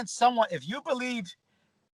nothing against someone. If you believe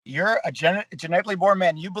you're a genetically born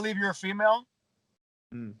man, you believe you're a female,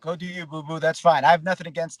 go do you, boo boo. That's fine. I have nothing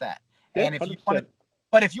against that. Yeah, and if you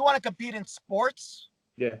want to compete in sports,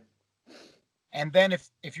 and then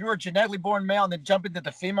if you're a genetically born male and then jump into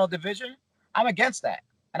the female division, I'm against that,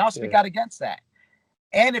 and I'll speak out against that.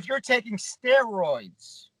 And if you're taking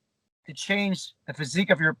steroids to change the physique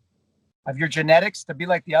of your genetics to be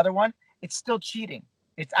like the other one, it's still cheating.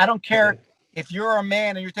 I don't care if you're a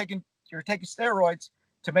man and you're taking steroids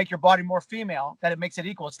to make your body more female, that it makes it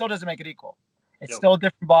equal. It still doesn't make it equal. It's still a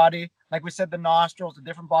different body. Like we said, the nostrils, the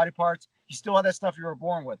different body parts. You still have that stuff you were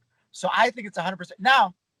born with. So I think it's 100%.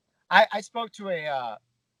 Now, I spoke to a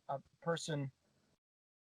person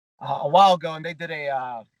a while ago, and they did it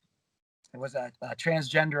was a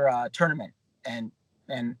transgender tournament, and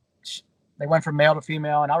they went from male to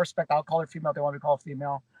female, and I'll call her female if they want to be called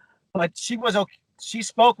female. But she was okay. She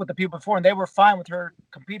spoke with the people before, and they were fine with her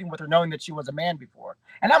competing with her, knowing that she was a man before.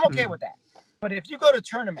 And I'm okay with that. But if you go to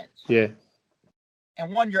tournaments, and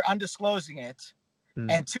one, you're undisclosing it,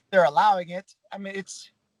 and two, they're allowing it, I mean,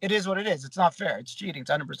 it is what it is. It's not fair. It's cheating.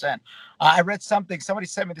 It's 100%. I read something. Somebody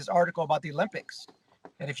sent me this article about the Olympics.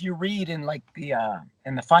 That if you read in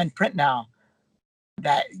in the fine print now,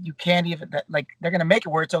 that you can't even they're gonna make it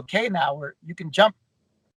where it's okay now, where you can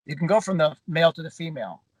go from the male to the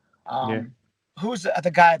female. Who's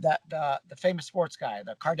the guy the famous sports guy,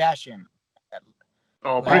 the Kardashian?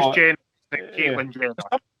 Bruce Jenner, Caitlyn Jenner.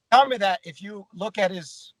 Tell me that if you look at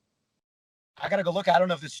his, I gotta go look. I don't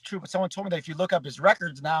know if this is true, but someone told me that if you look up his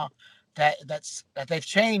records now, that they've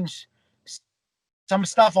changed some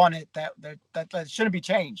stuff on it that shouldn't be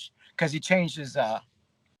changed because he changed his.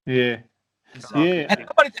 And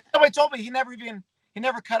somebody told me he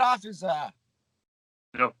never cut off his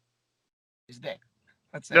his dick.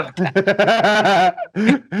 That's it. So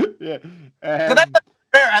that's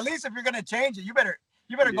fair. At least if you're gonna change it, you better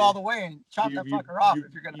go all the way and chop that fucker off.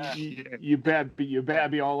 If you're gonna, you better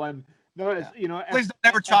be all in. No, it's please don't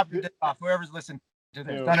ever chop your dick off. Whoever's listening to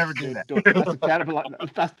this, don't ever do that.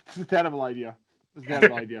 That's a terrible idea. That's a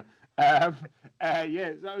terrible idea. So, I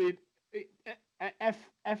mean,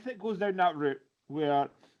 if it goes down that route where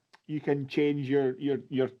you can change your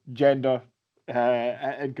gender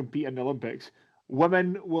and compete in the Olympics,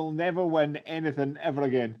 women will never win anything ever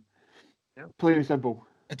again. Plain and simple.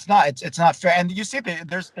 It's not fair. And you see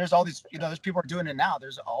there's all these, there's people are doing it now.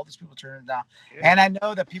 There's all these people turning it down. And I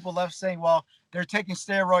know that people love saying, well, they're taking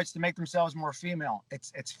steroids to make themselves more female.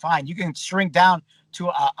 It's fine. You can shrink down to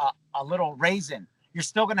a little raisin. You're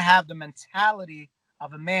still going to have the mentality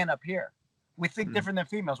of a man up here. We think different than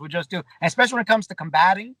females. We just do. And especially when it comes to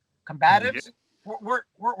combatives,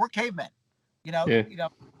 we're cavemen.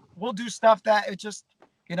 We'll do stuff that it just,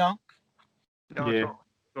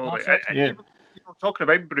 People talking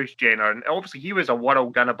about Bruce Jenner, and obviously he was a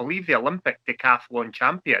world and I believe the Olympic decathlon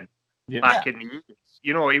champion back in the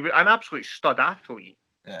 80s. He was an absolute stud athlete.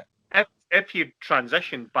 Yeah. If he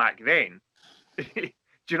transitioned back then, do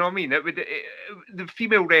you know what I mean? The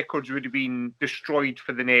female records would have been destroyed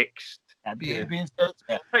for the next time. Do you know what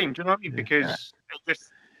I mean? Because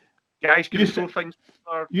guys can throw things.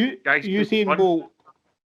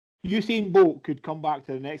 Usain Bolt could come back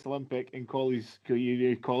to the next Olympic and call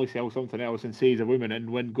himself something else and say he's a woman and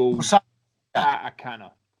win gold at a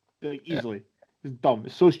canna. Easily. It's dumb.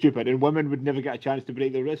 It's so stupid. And women would never get a chance to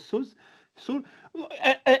break their wrists.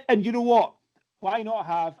 And you know what? Why not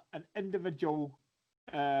have an individual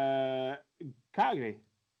category?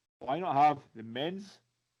 Why not have the men's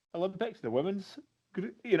Olympics, the women's,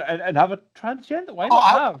 and have a transgender? Why not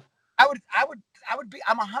have? I'm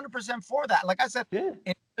 100% for that. Like I said,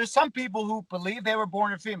 there's some people who believe they were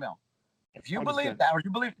born a female. If you 100%. believe that, or you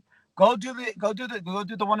believe, go do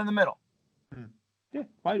the one in the middle. Yeah.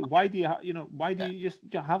 Why do you why do you just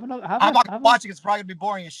have another? I'm not gonna watch it. It's probably gonna be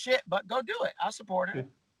boring as shit, but go do it. I'll support it.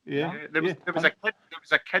 Yeah. There was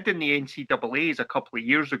a kid in the NCAA's a couple of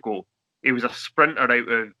years ago. He was a sprinter out of,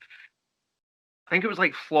 I think it was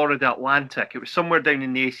like Florida Atlantic. It was somewhere down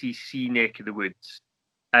in the SEC neck of the woods,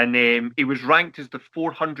 and he was ranked as the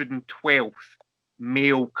 412th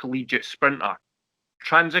male collegiate sprinter.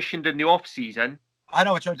 Transitioned in the off season. I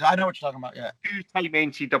know what you're talking about. Yeah. 2-time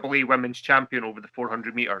NCAA women's champion over the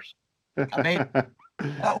 400 meters. I mean,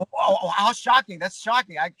 how shocking! That's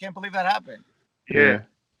shocking. I can't believe that happened. Yeah.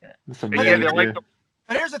 That's But amazing.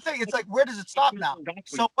 But here's the thing: it's like, where does it stop now?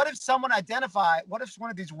 So what if what if one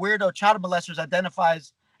of these weirdo child molesters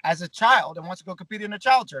identifies as a child and wants to go compete in a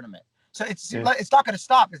child tournament? So it's not going to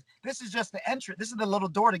stop. This is just the entry. This is the little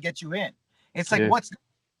door to get you in. It's like,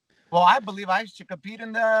 well, I believe I should compete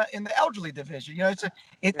in the elderly division. You know,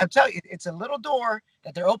 I'm telling you, it's a little door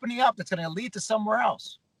that they're opening up that's going to lead to somewhere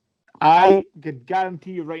else. I could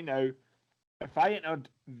guarantee you right now, if I entered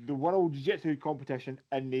the World Jiu-Jitsu competition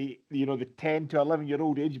in the 10 to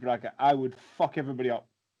 11-year-old age bracket, I would fuck everybody up.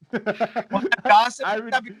 Wouldn't that be awesome?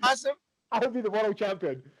 That'd be awesome. I would be the world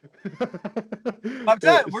champion. I'm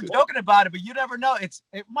telling you, we're joking about it, but you never know. It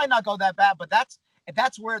might not go that bad, but that's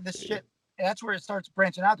where this shit. That's where it starts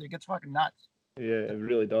branching out there. It gets fucking nuts. Yeah, it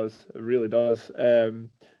really does. It really does.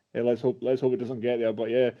 Let's hope it doesn't get there. But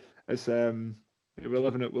yeah, it's we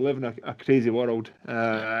live in a crazy world. We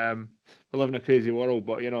live in a crazy world.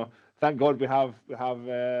 But thank God we have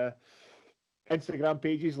Instagram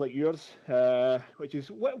pages like yours. Which is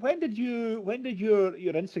when did your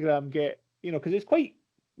Instagram get? Because it's quite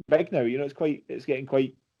big now. It's getting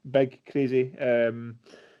quite big, crazy.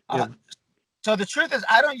 So the truth is,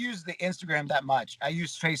 I don't use the Instagram that much. I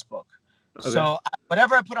use Facebook. Okay. So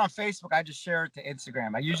whatever I put on Facebook, I just share it to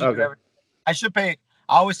Instagram. I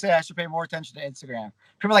always say I should pay more attention to Instagram.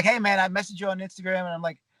 People are like, hey man, I messaged you on Instagram, and I'm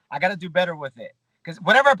like, I got to do better with it. Because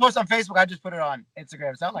whatever I post on Facebook, I just put it on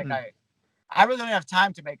Instagram. It's not like I really don't have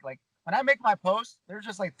time to make, like, when I make my posts, they're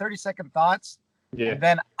just like 30-second thoughts. Yeah. And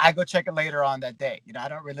then I go check it later on that day. I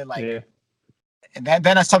don't really like it. And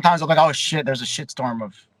then sometimes I'm like, oh shit, there's a shitstorm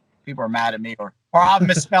of people are mad at me, or I'll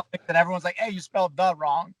misspell it, and everyone's like, hey, you spelled the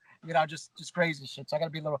wrong. Just crazy shit. So I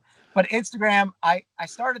gotta be a little. But Instagram, I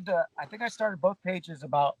think I started both pages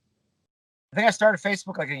I think I started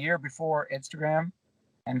Facebook like a year before Instagram,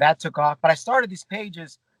 and that took off. But I started these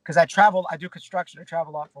pages because I do construction, I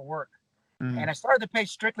travel a lot for work. And I started the page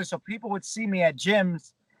strictly so people would see me at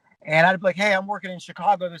gyms, and I'd be like, hey, I'm working in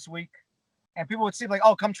Chicago this week. And people would see, like,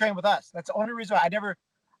 oh, come train with us. That's the only reason I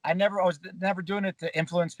was never doing it to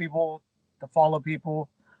influence people, to follow people.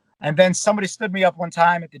 And then somebody stood me up one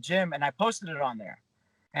time at the gym, and I posted it on there.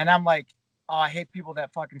 And I'm like, oh, I hate people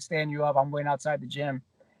that fucking stand you up. I'm waiting outside the gym.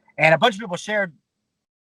 And a bunch of people shared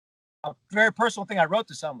a very personal thing I wrote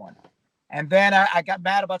to someone. And then I got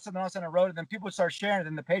mad about something else and I wrote it. Then people would start sharing it,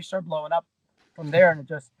 and the page started blowing up from there. And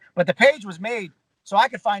but the page was made so I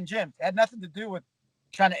could find gyms. It had nothing to do with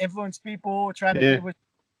trying to influence people,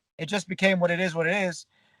 it just became what it is.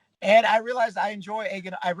 And I realized I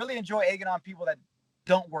really enjoy egging on people that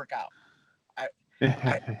don't work out.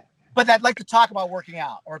 But that like to talk about working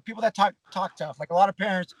out, or people that talk tough, like a lot of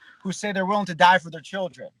parents who say they're willing to die for their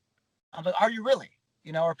children. I'm like, are you really?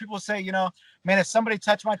 Or people say, man, if somebody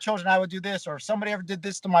touched my children, I would do this, or if somebody ever did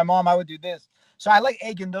this to my mom, I would do this. So I like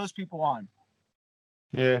egging those people on.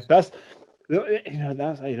 Yeah, that's we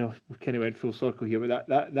kind of went full circle here, but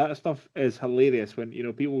that stuff is hilarious when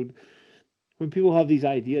people have these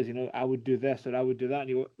ideas, I would do this or I would do that, and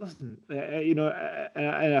you go, listen,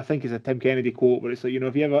 and I think it's a Tim Kennedy quote, but it's like,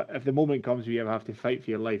 if the moment comes where you ever have to fight for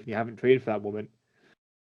your life and you haven't trained for that moment,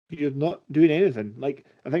 you're not doing anything. Like,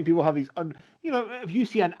 I think people have these, if you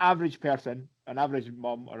see an average person, an average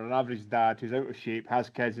mum or an average dad who's out of shape, has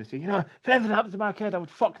kids, and say, if anything happens to my kid, I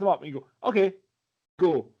would fuck them up. And you go, okay,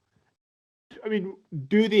 go. I mean,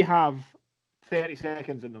 do they have 30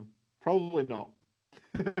 seconds in them? Probably not.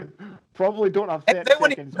 Probably don't have 30 they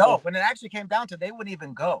wouldn't seconds. Even go. When it actually came down to it, they wouldn't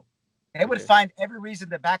even go. They would find every reason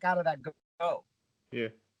to back out of that go. Yeah.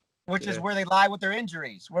 Which is where they lie with their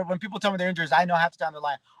injuries. Where when people tell me their injuries, I know half the time they're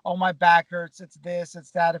lying. Oh, my back hurts. It's this.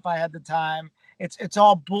 It's that. If I had the time, it's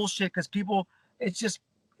all bullshit. Because people, it's just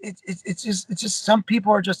some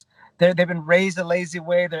people are just they've been raised a lazy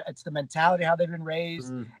way. It's the mentality how they've been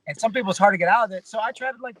raised, and some people it's hard to get out of it. So I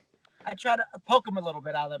try to poke them a little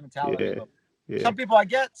bit out of that mentality. Yeah. Some people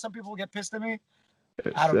some people get pissed at me.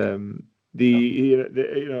 I don't.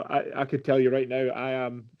 I could tell you right now, I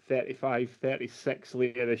am 35, 36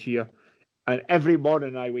 later this year. And every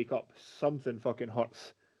morning I wake up, something fucking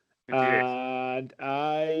hurts. Yes. And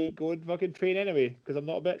I go and fucking train anyway, because I'm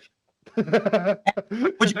not a bitch.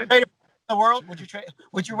 Would you trade it for the world?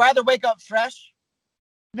 Would you rather wake up fresh?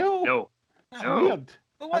 No. No. That's No. weird.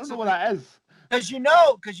 Who I wants don't know to what that is. Because you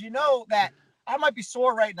know that I might be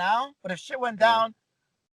sore right now, but if shit went down,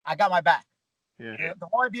 I got my back. Yeah. The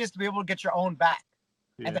whole idea is to be able to get your own back.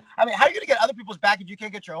 Yeah. And I mean, how are you going to get other people's back if you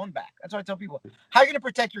can't get your own back? That's what I tell people. How are you going to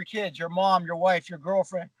protect your kids, your mom, your wife, your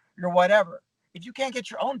girlfriend, your whatever, if you can't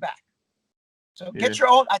get your own back? So get your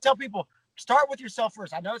own. I tell people, start with yourself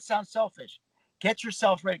first. I know it sounds selfish. Get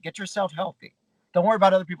yourself ready. Get yourself healthy. Don't worry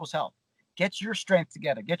about other people's health. Get your strength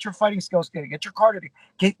together. Get your fighting skills together. Get your cardio.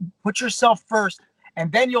 Put yourself first,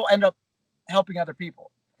 and then you'll end up helping other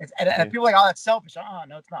people. And people are like, oh, that's selfish.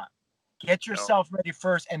 No, it's not. Get yourself ready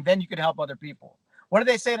first, and then you can help other people. What do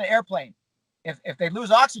they say in an airplane? If they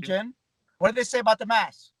lose oxygen, what do they say about the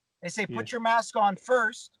mask? They say, put your mask on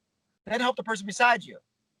first, then help the person beside you.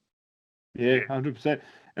 Yeah, 100%.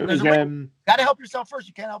 It There's was got to help yourself first.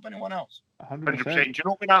 You can't help anyone else. 100%. 100%. Do you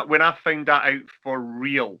know when I found that out for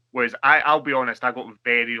real was I'll be honest, I got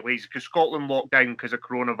very lazy because Scotland locked down because of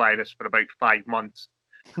coronavirus for about 5 months,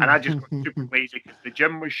 and I just got super lazy because the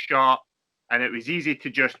gym was shut, and it was easy to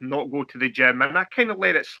just not go to the gym, and I kind of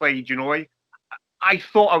let it slide. You know, I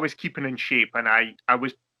thought I was keeping in shape, and I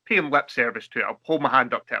was paying lip service to it. I'll hold my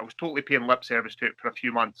hand up to it. I was totally paying lip service to it for a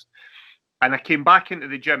few months, and I came back into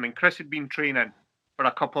the gym, and Chris had been training for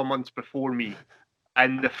a couple of months before me.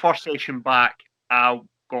 And the first session back, I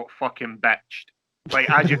got fucking bitched. Like,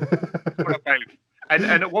 as you about. And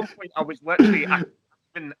at one point, I was literally, I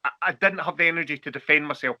didn't have the energy to defend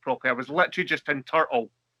myself properly. I was literally just in turtle,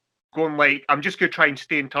 going like, I'm just going to try and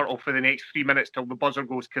stay in turtle for the next 3 minutes till the buzzer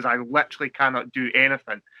goes, because I literally cannot do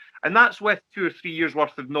anything. And that's with 2 or 3 years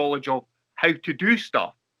worth of knowledge of how to do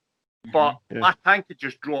stuff. But my tank had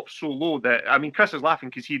just dropped so low that, I mean, Chris is laughing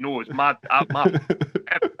because he knows I'm just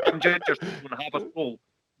going to have a soul.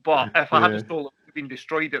 But if I had a soul, it would have been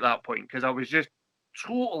destroyed at that point because I was just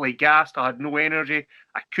totally gassed. I had no energy.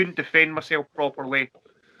 I couldn't defend myself properly.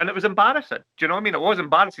 And it was embarrassing. Do you know what I mean? It was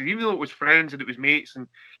embarrassing, even though it was friends and it was mates and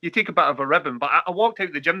you take a bit of a ribbon. But I walked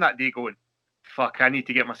out the gym that day going, fuck, I need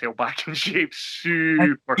to get myself back in shape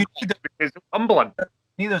super because it's humbling. You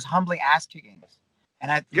need those humbling ass kickings.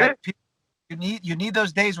 And you need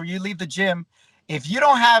those days where you leave the gym. If you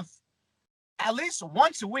don't have at least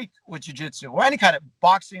once a week with jiu-jitsu or any kind of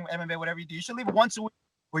boxing, MMA, whatever you do, you should leave it once a week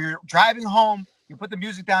where you're driving home, you put the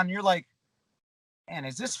music down and you're like, man,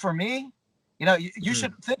 is this for me? You know, you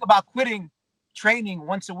should think about quitting training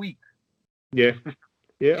once a week. Yeah.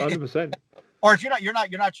 Yeah, 100%. Or if you're not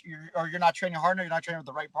training hard enough, you're not training with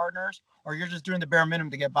the right partners, or you're just doing the bare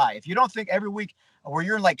minimum to get by. If you don't think every week where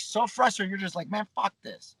you're like so frustrated, you're just like, man, fuck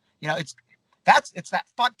this. You know, it's that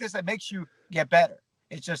fuck this that makes you get better.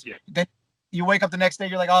 It's just that you wake up the next day,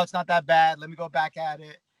 you're like, oh, it's not that bad. Let me go back at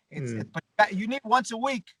it. But you need once a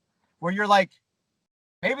week where you're like,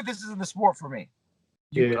 maybe this isn't the sport for me.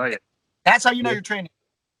 That's how you know you're training.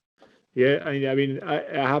 Yeah, I mean,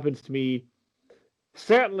 it happens to me.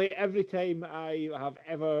 Certainly, every time I have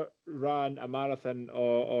ever ran a marathon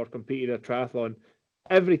or competed in a triathlon,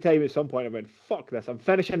 every time at some point I went, fuck this, I'm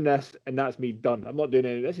finishing this, and that's me done. I'm not doing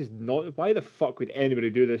any. This is not. Why the fuck would anybody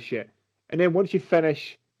do this shit? And then once you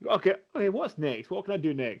finish, okay, what's next? What can I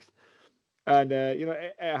do next? And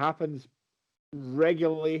it happens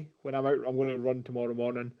regularly when I'm out. I'm going to run tomorrow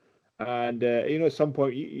morning, and at some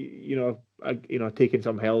point, taking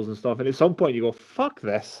some hills and stuff, and at some point you go, fuck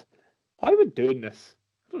this. Why am I doing this?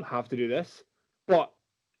 I don't have to do this, but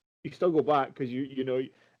you still go back because you know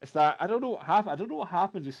it's that. I don't know what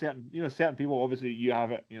happens with certain people. Obviously, you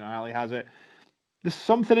have it. Ali has it. There's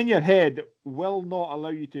something in your head that will not allow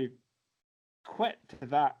you to quit to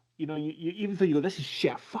that. You even though you go, this is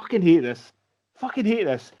shit. I fucking hate this.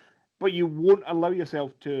 But you won't allow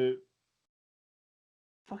yourself to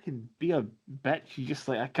fucking be a bitch. You just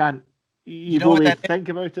like I can't. You don't really think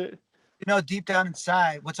about it. You know, deep down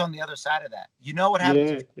inside, what's on the other side of that? You know what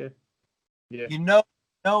happens. Yeah. You know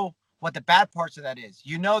what the bad parts of that is.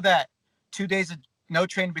 You know that 2 days of no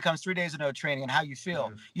training becomes 3 days of no training and how you feel.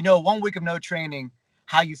 Mm-hmm. You know, 1 week of no training,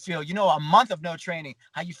 how you feel. You know, a month of no training,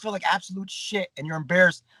 how you feel like absolute shit and you're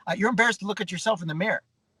embarrassed. You're embarrassed to look at yourself in the mirror.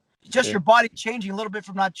 Just your body changing a little bit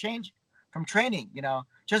from training,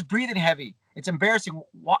 just breathing heavy. It's embarrassing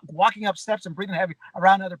walking up steps and breathing heavy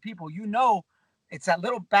around other people. You know, it's that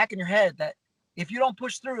little back in your head that if you don't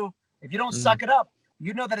push through, if you don't suck it up,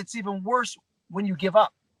 you know that it's even worse when you give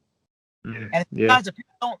up. And sometimes if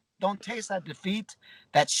people don't taste that defeat,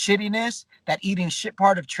 that shittiness, that eating shit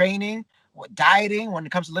part of training, dieting, when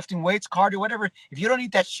it comes to lifting weights, cardio, whatever, if you don't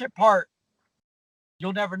eat that shit part,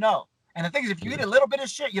 you'll never know. And the thing is, if you eat a little bit of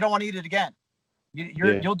shit, you don't want to eat it again.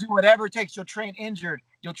 You'll do whatever it takes. You'll train injured.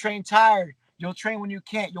 You'll train tired. You'll train when you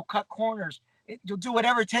can't. You'll cut corners. You'll do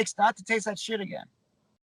whatever it takes not to taste that shit again.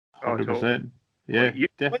 100%. Yeah, you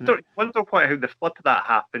definitely. wonder how the flip of that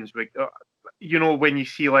happens. You know, when you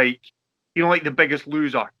see like The Biggest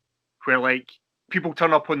Loser, where like people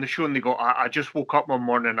turn up on the show and they go, I just woke up one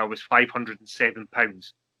morning and I was 507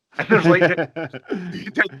 pounds. And there's like,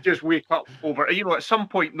 you didn't just wake up over, at some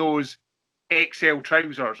point those XL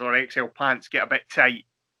trousers or XL pants get a bit tight,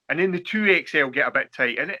 and then the 2XL get a bit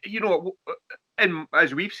tight. And, and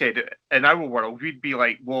as we've said, in our world, we'd be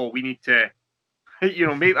like, whoa, we need to,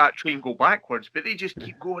 make that train go backwards. But they just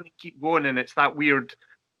keep going. And it's that weird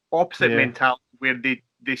opposite mentality where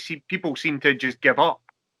they see people seem to just give up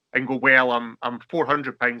and go, well, I'm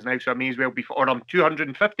 400 pounds now, so I may as well be, or I'm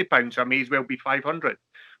 250 pounds, so I may as well be 500.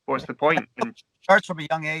 What's the point? And it starts from a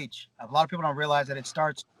young age. A lot of people don't realize that it's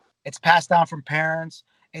passed down from parents.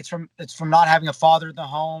 It's from not having a father in the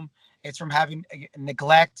home. It's from having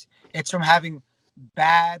neglect. It's from having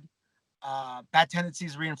bad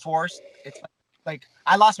tendencies reinforced. It's like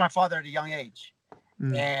I lost my father at a young age,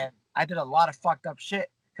 and I did a lot of fucked up shit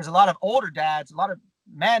because a lot of older dads, a lot of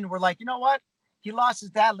men were like, you know what? He lost his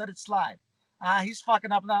dad. Let it slide. He's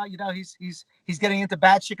fucking up now. He's getting into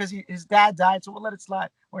bad shit because his dad died, so we'll let it slide.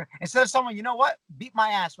 Or instead of someone, you know what? Beat my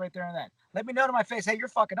ass right there and then. Let me know to my face, hey, you're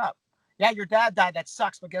fucking up. Yeah, your dad died. That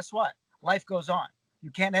sucks, but guess what? Life goes on.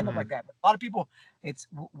 You can't end up like that. But a lot of people,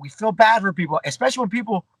 we feel bad for people, especially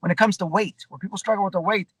when it comes to weight. When people struggle with their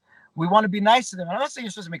weight, we want to be nice to them. And I'm not saying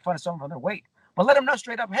you're supposed to make fun of someone for their weight, but let them know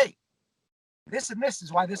straight up, hey, this and this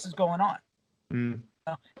is why this is going on.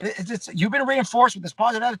 You've been reinforced with this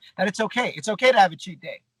positive attitude that it's okay. It's okay to have a cheat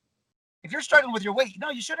day. If you're struggling with your weight,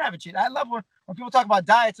 no, you shouldn't have a cheat. I love when people talk about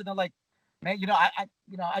diets and they're like, man,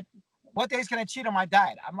 what days can I cheat on my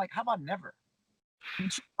diet? I'm like, how about never? You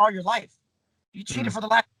cheat all your life. You cheated for the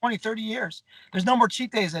last 20, 30 years. There's no more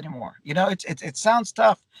cheat days anymore. It sounds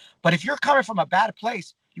tough, but if you're coming from a bad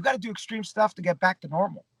place, you got to do extreme stuff to get back to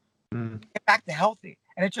normal, get back to healthy.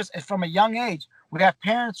 And it's from a young age, we have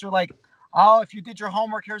parents who are like, oh, if you did your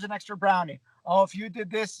homework, here's an extra brownie. Oh, if you did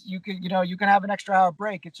this, you can have an extra hour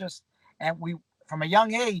break. It's just, and from a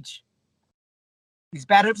young age, these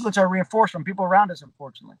bad influences are reinforced from people around us,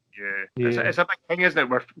 unfortunately. Yeah. It's a big thing, isn't it,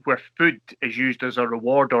 where food is used as a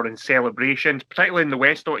reward or in celebrations, particularly in the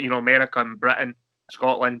West, America and Britain,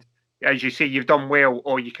 Scotland. As you say, you've done well,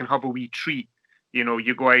 or you can have a wee treat.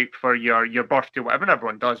 You go out for your birthday, whatever, and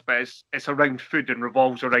everyone does, but it's around food and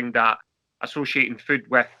revolves around that, associating food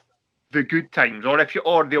with the good times, or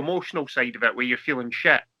the emotional side of it where you're feeling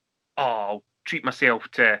shit. Oh, I'll treat myself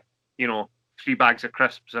to 3 bags of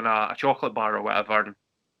crisps and a chocolate bar or whatever, and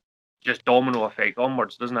just domino effect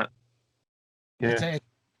onwards, doesn't it? Yeah.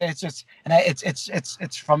 It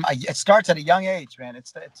starts at a young age, man.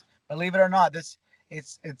 It's believe it or not,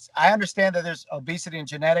 I understand that there's obesity and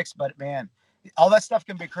genetics, but man, all that stuff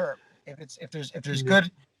can be curbed if there's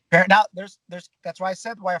good parent. Now that's why I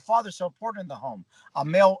said why a father's so important in the home. A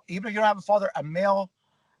male, even if you don't have a father, a male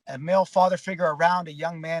father figure around a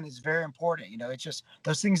young man is very important. It's just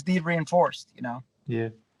those things need reinforced. Yeah,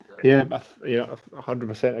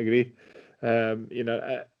 100% agree. And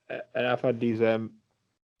I've had these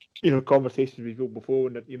conversations with people before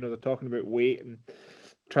when they're talking about weight and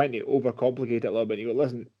trying to overcomplicate it a little bit. You go,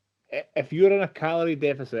 listen, if you're in a calorie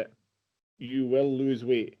deficit, you will lose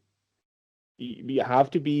weight. You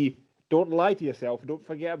have to be. Don't lie to yourself. Don't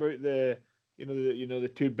forget about the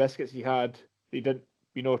 2 biscuits you had. They didn't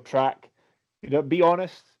track. Be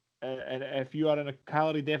honest. And if you are in a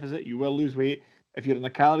calorie deficit, you will lose weight. If you're in a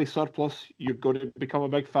calorie surplus, you're going to become a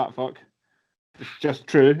big fat fuck. It's just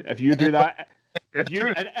true. If you do that, and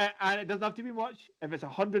it doesn't have to be much. If it's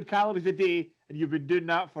 100 calories a day and you've been doing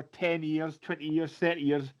that for 10 years, 20 years, 30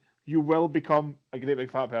 years, you will become a great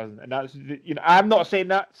big fat person. And that's, I'm not saying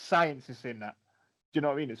that. Science is saying that. Do you know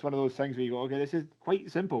what I mean? It's one of those things where you go, okay, this is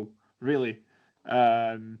quite simple, really.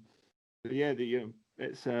 It's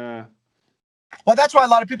Well, that's why a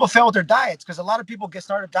lot of people fail with their diets, because a lot of people get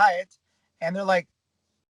started diets and they're like,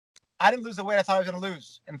 I didn't lose the weight I thought I was going to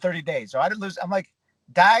lose in 30 days. Or I didn't lose. I'm like,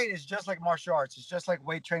 diet is just like martial arts. It's just like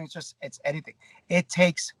weight training. It's anything. It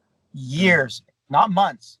takes years, not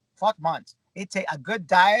months. Fuck months. It takes a good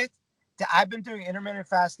diet. I've been doing intermittent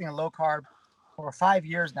fasting and low carb for 5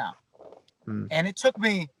 years now. And it took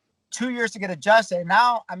me 2 years to get adjusted.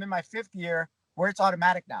 Now I'm in my 5th year where it's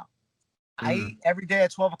automatic now. I eat every day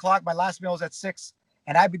at 12 o'clock. My last meal is at 6.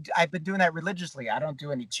 And I've been doing that religiously. I don't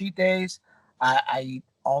do any cheat days. I eat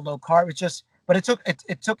all low carb. But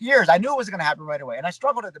it took years. I knew it wasn't going to happen right away. And I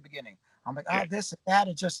struggled at the beginning. I'm like, this and that.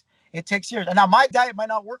 It takes years. And now my diet might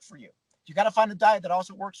not work for you. You got to find a diet that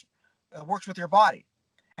also works with your body.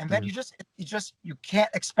 And then you can't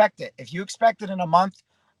expect it. If you expect it in a month,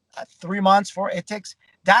 3 months,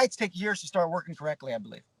 diets take years to start working correctly, I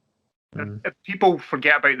believe. If people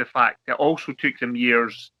forget about the fact it also took them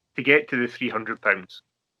years to get to the 300 pounds.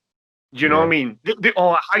 Do you know what I mean? At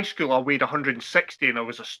high school, I weighed 160 and I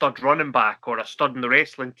was a stud running back or a stud in the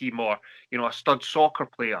wrestling team or, a stud soccer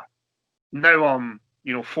player. Now I'm,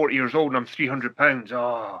 40 years old and I'm 300 pounds.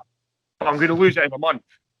 But I'm going to lose it in a month.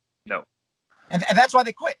 No. And that's why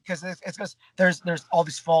they quit, because it's because there's all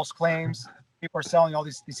these false claims. People are selling all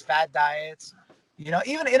these fad diets.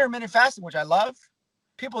 Even intermittent fasting, which I love.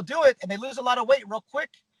 People do it and they lose a lot of weight real quick,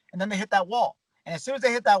 and then they hit that wall. And as soon as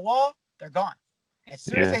they hit that wall, they're gone. As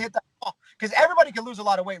soon as they hit that wall, because everybody can lose a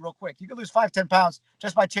lot of weight real quick. You can lose 5-10 pounds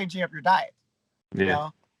just by changing up your diet.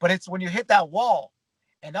 But it's when you hit that wall,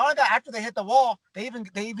 and not only that, after they hit the wall, they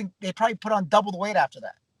probably put on double the weight after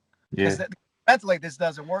that. Because mentally this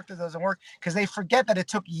doesn't work, because they forget that it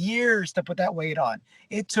took years to put that weight on.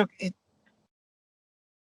 It's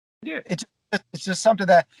just something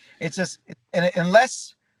that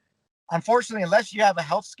unfortunately, unless you have a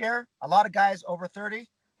health scare, a lot of guys over 30,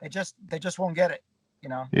 they just won't get it.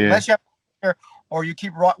 Unless you have a scare, or you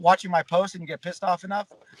keep watching my posts and you get pissed off enough,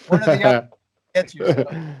 one of the other gets you.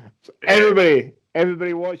 So.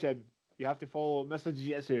 Everybody watching, you have to follow Mr.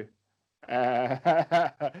 Jiu-Jitsu.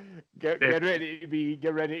 Get ready to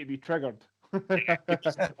be triggered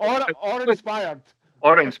or inspired.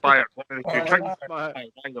 Or inspired.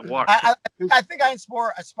 I think I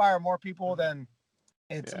inspire more people than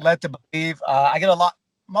it's led to believe. I get a lot.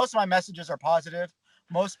 Most of my messages are positive.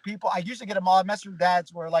 Most people, I usually get a message from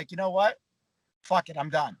dads where like, you know what? Fuck it, I'm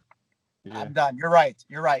done. I'm done. You're right.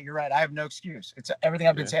 I have no excuse. It's everything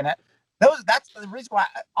I've been saying. That's the reason why.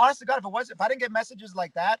 Honestly, God, if I didn't get messages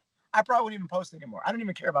like that, I probably wouldn't even post anymore. I don't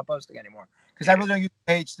even care about posting anymore because I really don't use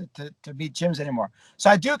the page to beat gyms anymore. So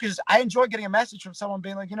I do, because I enjoy getting a message from someone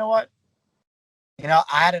being like, you know what? I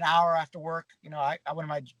had an hour after work. I went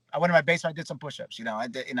in my basement. I did some push-ups. I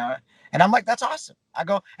did. And I'm like, that's awesome. I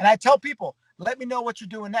go and I tell people, let me know what you're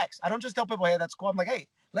doing next. I don't just tell people, hey, that's cool. I'm like, hey,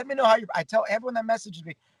 let me know how I tell everyone that messages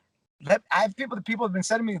me. I have people have been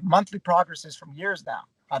sending me monthly progresses from years now,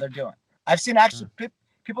 how they're doing. I've seen actually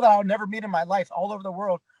people that I'll never meet in my life all over the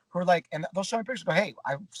world who are like, and they'll show me pictures, go, hey,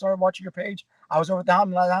 I started watching your page. I was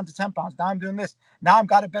down to 10 pounds. Now I'm doing this. Now I've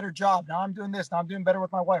got a better job. Now I'm doing this. Now I'm doing better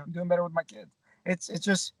with my wife. I'm doing better with my kids. It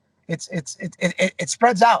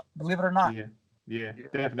spreads out, believe it or not. Yeah,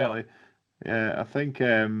 definitely. Yeah, I think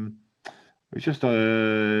it was just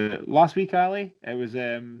last week, Ali. It was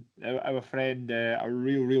our friend, a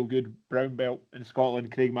real good brown belt in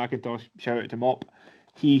Scotland, Craig McIntosh. Shout out to Mop.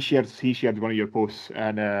 He shared one of your posts,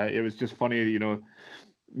 and it was just funny,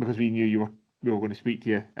 because we knew we were going to speak to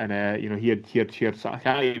you, and he had shared. I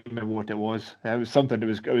can't even remember what it was. It was something. It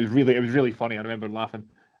was really funny. I remember laughing,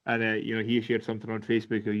 and he shared something on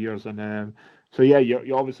Facebook of yours, and so yeah,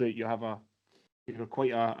 you obviously you have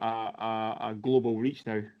quite a global reach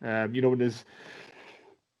now. When there's,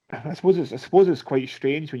 I suppose it's quite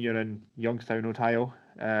strange when you're in Youngstown, Ohio.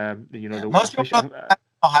 Most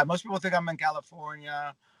people think I'm in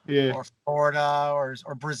California, or Florida,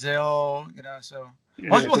 or Brazil. So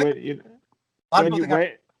most people think.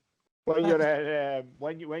 When you're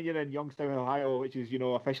in Youngstown, Ohio, which is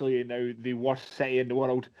officially now the worst city in the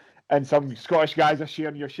world, and some Scottish guys are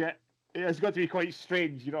sharing your shit, it's got to be quite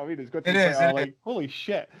strange. You know what I mean? It's got to be like, holy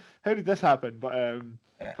shit, how did this happen? But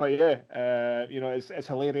yeah, it's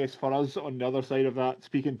hilarious for us on the other side of that,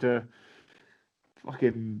 speaking to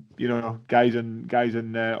fucking guys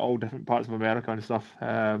in all different parts of America and stuff.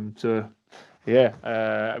 So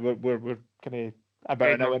yeah, we're kind of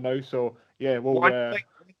about an hour now. So yeah, well.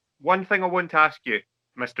 One thing I want to ask you,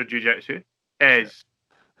 Mr. Jiu-Jitsu, is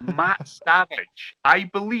Matt Savage. I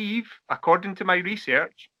believe, according to my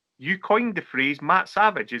research, you coined the phrase Matt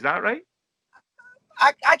Savage. Is that right?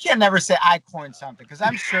 I can never say I coined something, because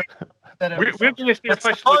I'm sure that we're going to stay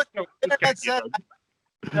officially. The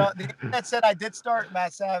internet said I did start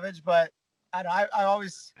Matt Savage, but I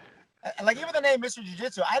always, like, even the name Mr.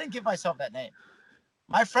 Jiu-Jitsu, I didn't give myself that name.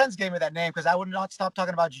 My friends gave me that name because I would not stop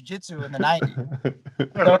talking about jiu-jitsu in the 90s.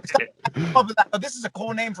 So this is a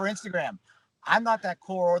cool name for Instagram. I'm not that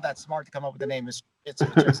cool or that smart to come up with the name Mr.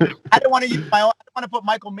 Jiu-Jitsu. I didn't want to use my own. I want to put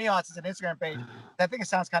Michael Mios as an Instagram page. I think it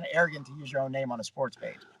sounds kind of arrogant to use your own name on a sports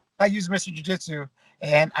page. I use Mr. Jiu-Jitsu,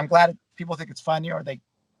 and I'm glad people think it's funny or they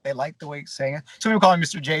like the way he's saying it. Some people call him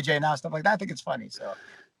Mr. JJ now, stuff like that. I think it's funny. So,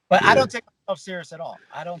 but I don't take myself serious at all.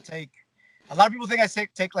 I don't take. A lot of people think I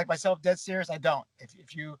take like myself dead serious. I don't.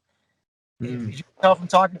 If you tell from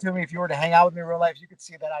talking to me, if you were to hang out with me in real life, you could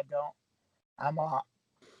see that I don't.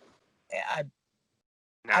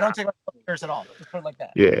 I don't take myself serious at all. Just put it like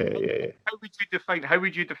that. Yeah. How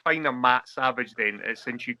would you define a Matt Savage then?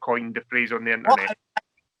 Since you coined the phrase on the internet. Well,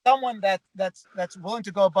 someone that's willing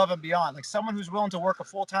to go above and beyond, like someone who's willing to work a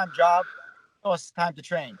full-time job, so it's time to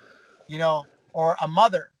train, or a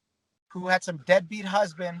mother who had some deadbeat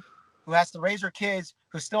husband who has to raise her kids,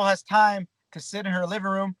 who still has time to sit in her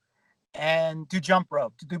living room and do jump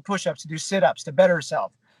rope, to do push-ups, to do sit-ups, to better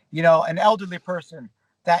herself. An elderly person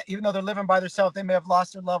that even though they're living by themselves, they may have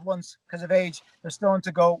lost their loved ones because of age, they're still willing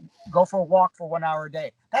to go for a walk for 1 hour a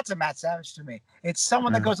day. That's a Matt Savage to me. It's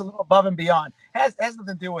someone that goes a little above and beyond. Has nothing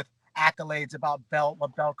to do with accolades about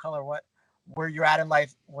what belt color, where you're at in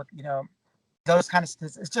life, those kind of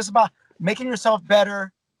statistics. It's just about making yourself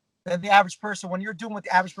better than the average person when you're doing what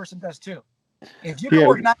the average person does too. If you can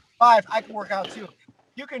work 9 to 5, I can work out too.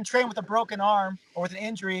 You can train with a broken arm or with an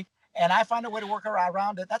injury, and I find a way to work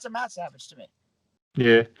around it. That's a Matt Savage to me.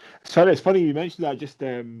 Yeah. So it's funny you mentioned that. Just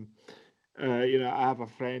I have a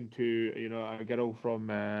friend who, a girl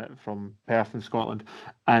from Perth in Scotland,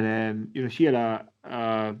 and she had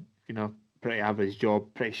a pretty average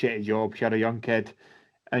job, pretty shitty job. She had a young kid,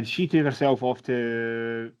 and she took herself off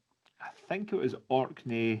to, I think it was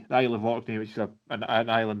Orkney, the Isle of Orkney, which is an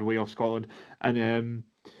island way off Scotland, and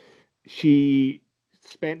she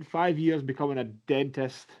spent 5 years becoming a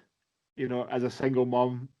dentist, as a single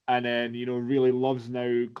mum, and then really loves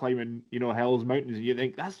now climbing hills, mountains. And you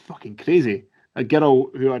think that's fucking crazy. A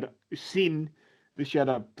girl who had seen that she had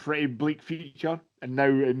a pretty bleak future and now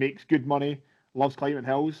it makes good money, loves climbing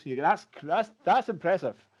hills. You go, that's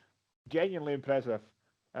impressive, genuinely impressive.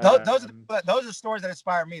 Those are stories that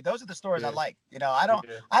inspire me. Those are the stories I like. I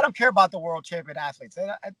don't care about the world champion athletes.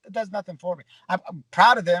 It does nothing for me. I'm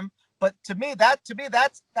proud of them, but to me that's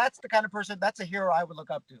the kind of person, that's a hero I would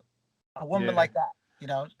look up to. A woman like that,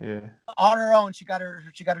 on her own, she got her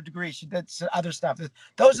degree. She did some other stuff.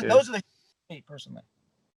 Those are the me personally.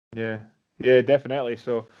 Yeah, definitely.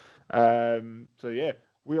 So, we'll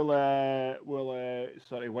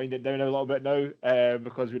sort of wind it down a little bit now,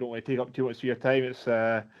 because we don't want to take up too much of your time.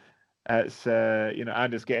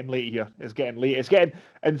 And it's getting late here. It's getting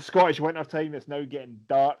in Scottish winter time. It's now getting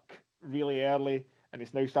dark really early. And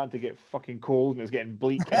it's now starting to get fucking cold, and it's getting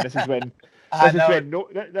bleak. And this is when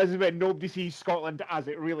this is when nobody sees Scotland as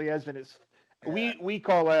it really is. And it's we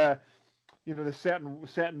call the certain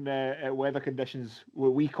weather conditions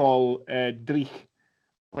what we call dreich,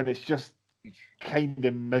 when it's just kind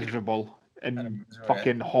of miserable and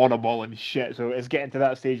fucking horrible and shit. So it's getting to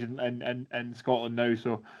that stage in Scotland now.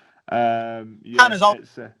 So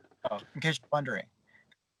it's in case you're wondering,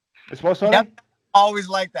 it's what, sorry? Yep, always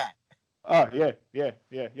like that. Oh yeah,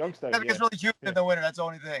 Youngstown. It gets really humid in the winter. That's the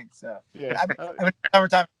only thing. So yeah,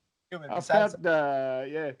 summertime humid. I've heard,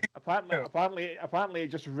 apparently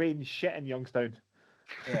it just rains shit in Youngstown.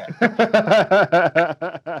 Yeah.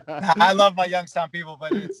 I love my Youngstown people,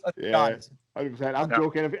 but it's 100%. I'm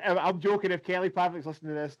joking. If Kelly Patrick's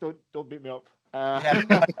listening to this, don't beat me up. Man.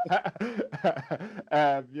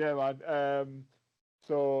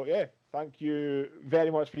 So yeah, thank you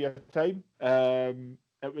very much for your time.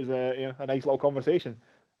 It was a nice little conversation.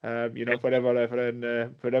 Forever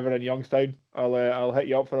in Youngstown, I'll hit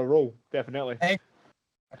you up for a roll, definitely. Hey,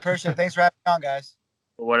 I appreciate it. Thanks for having me on, guys.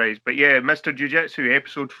 No worries. But yeah, Mr. Jiu-Jitsu,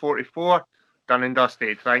 episode 44, done and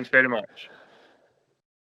dusted. Thanks very much.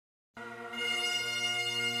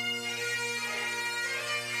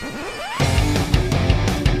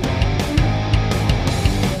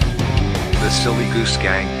 The Silly Goose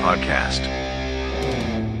Gang Podcast.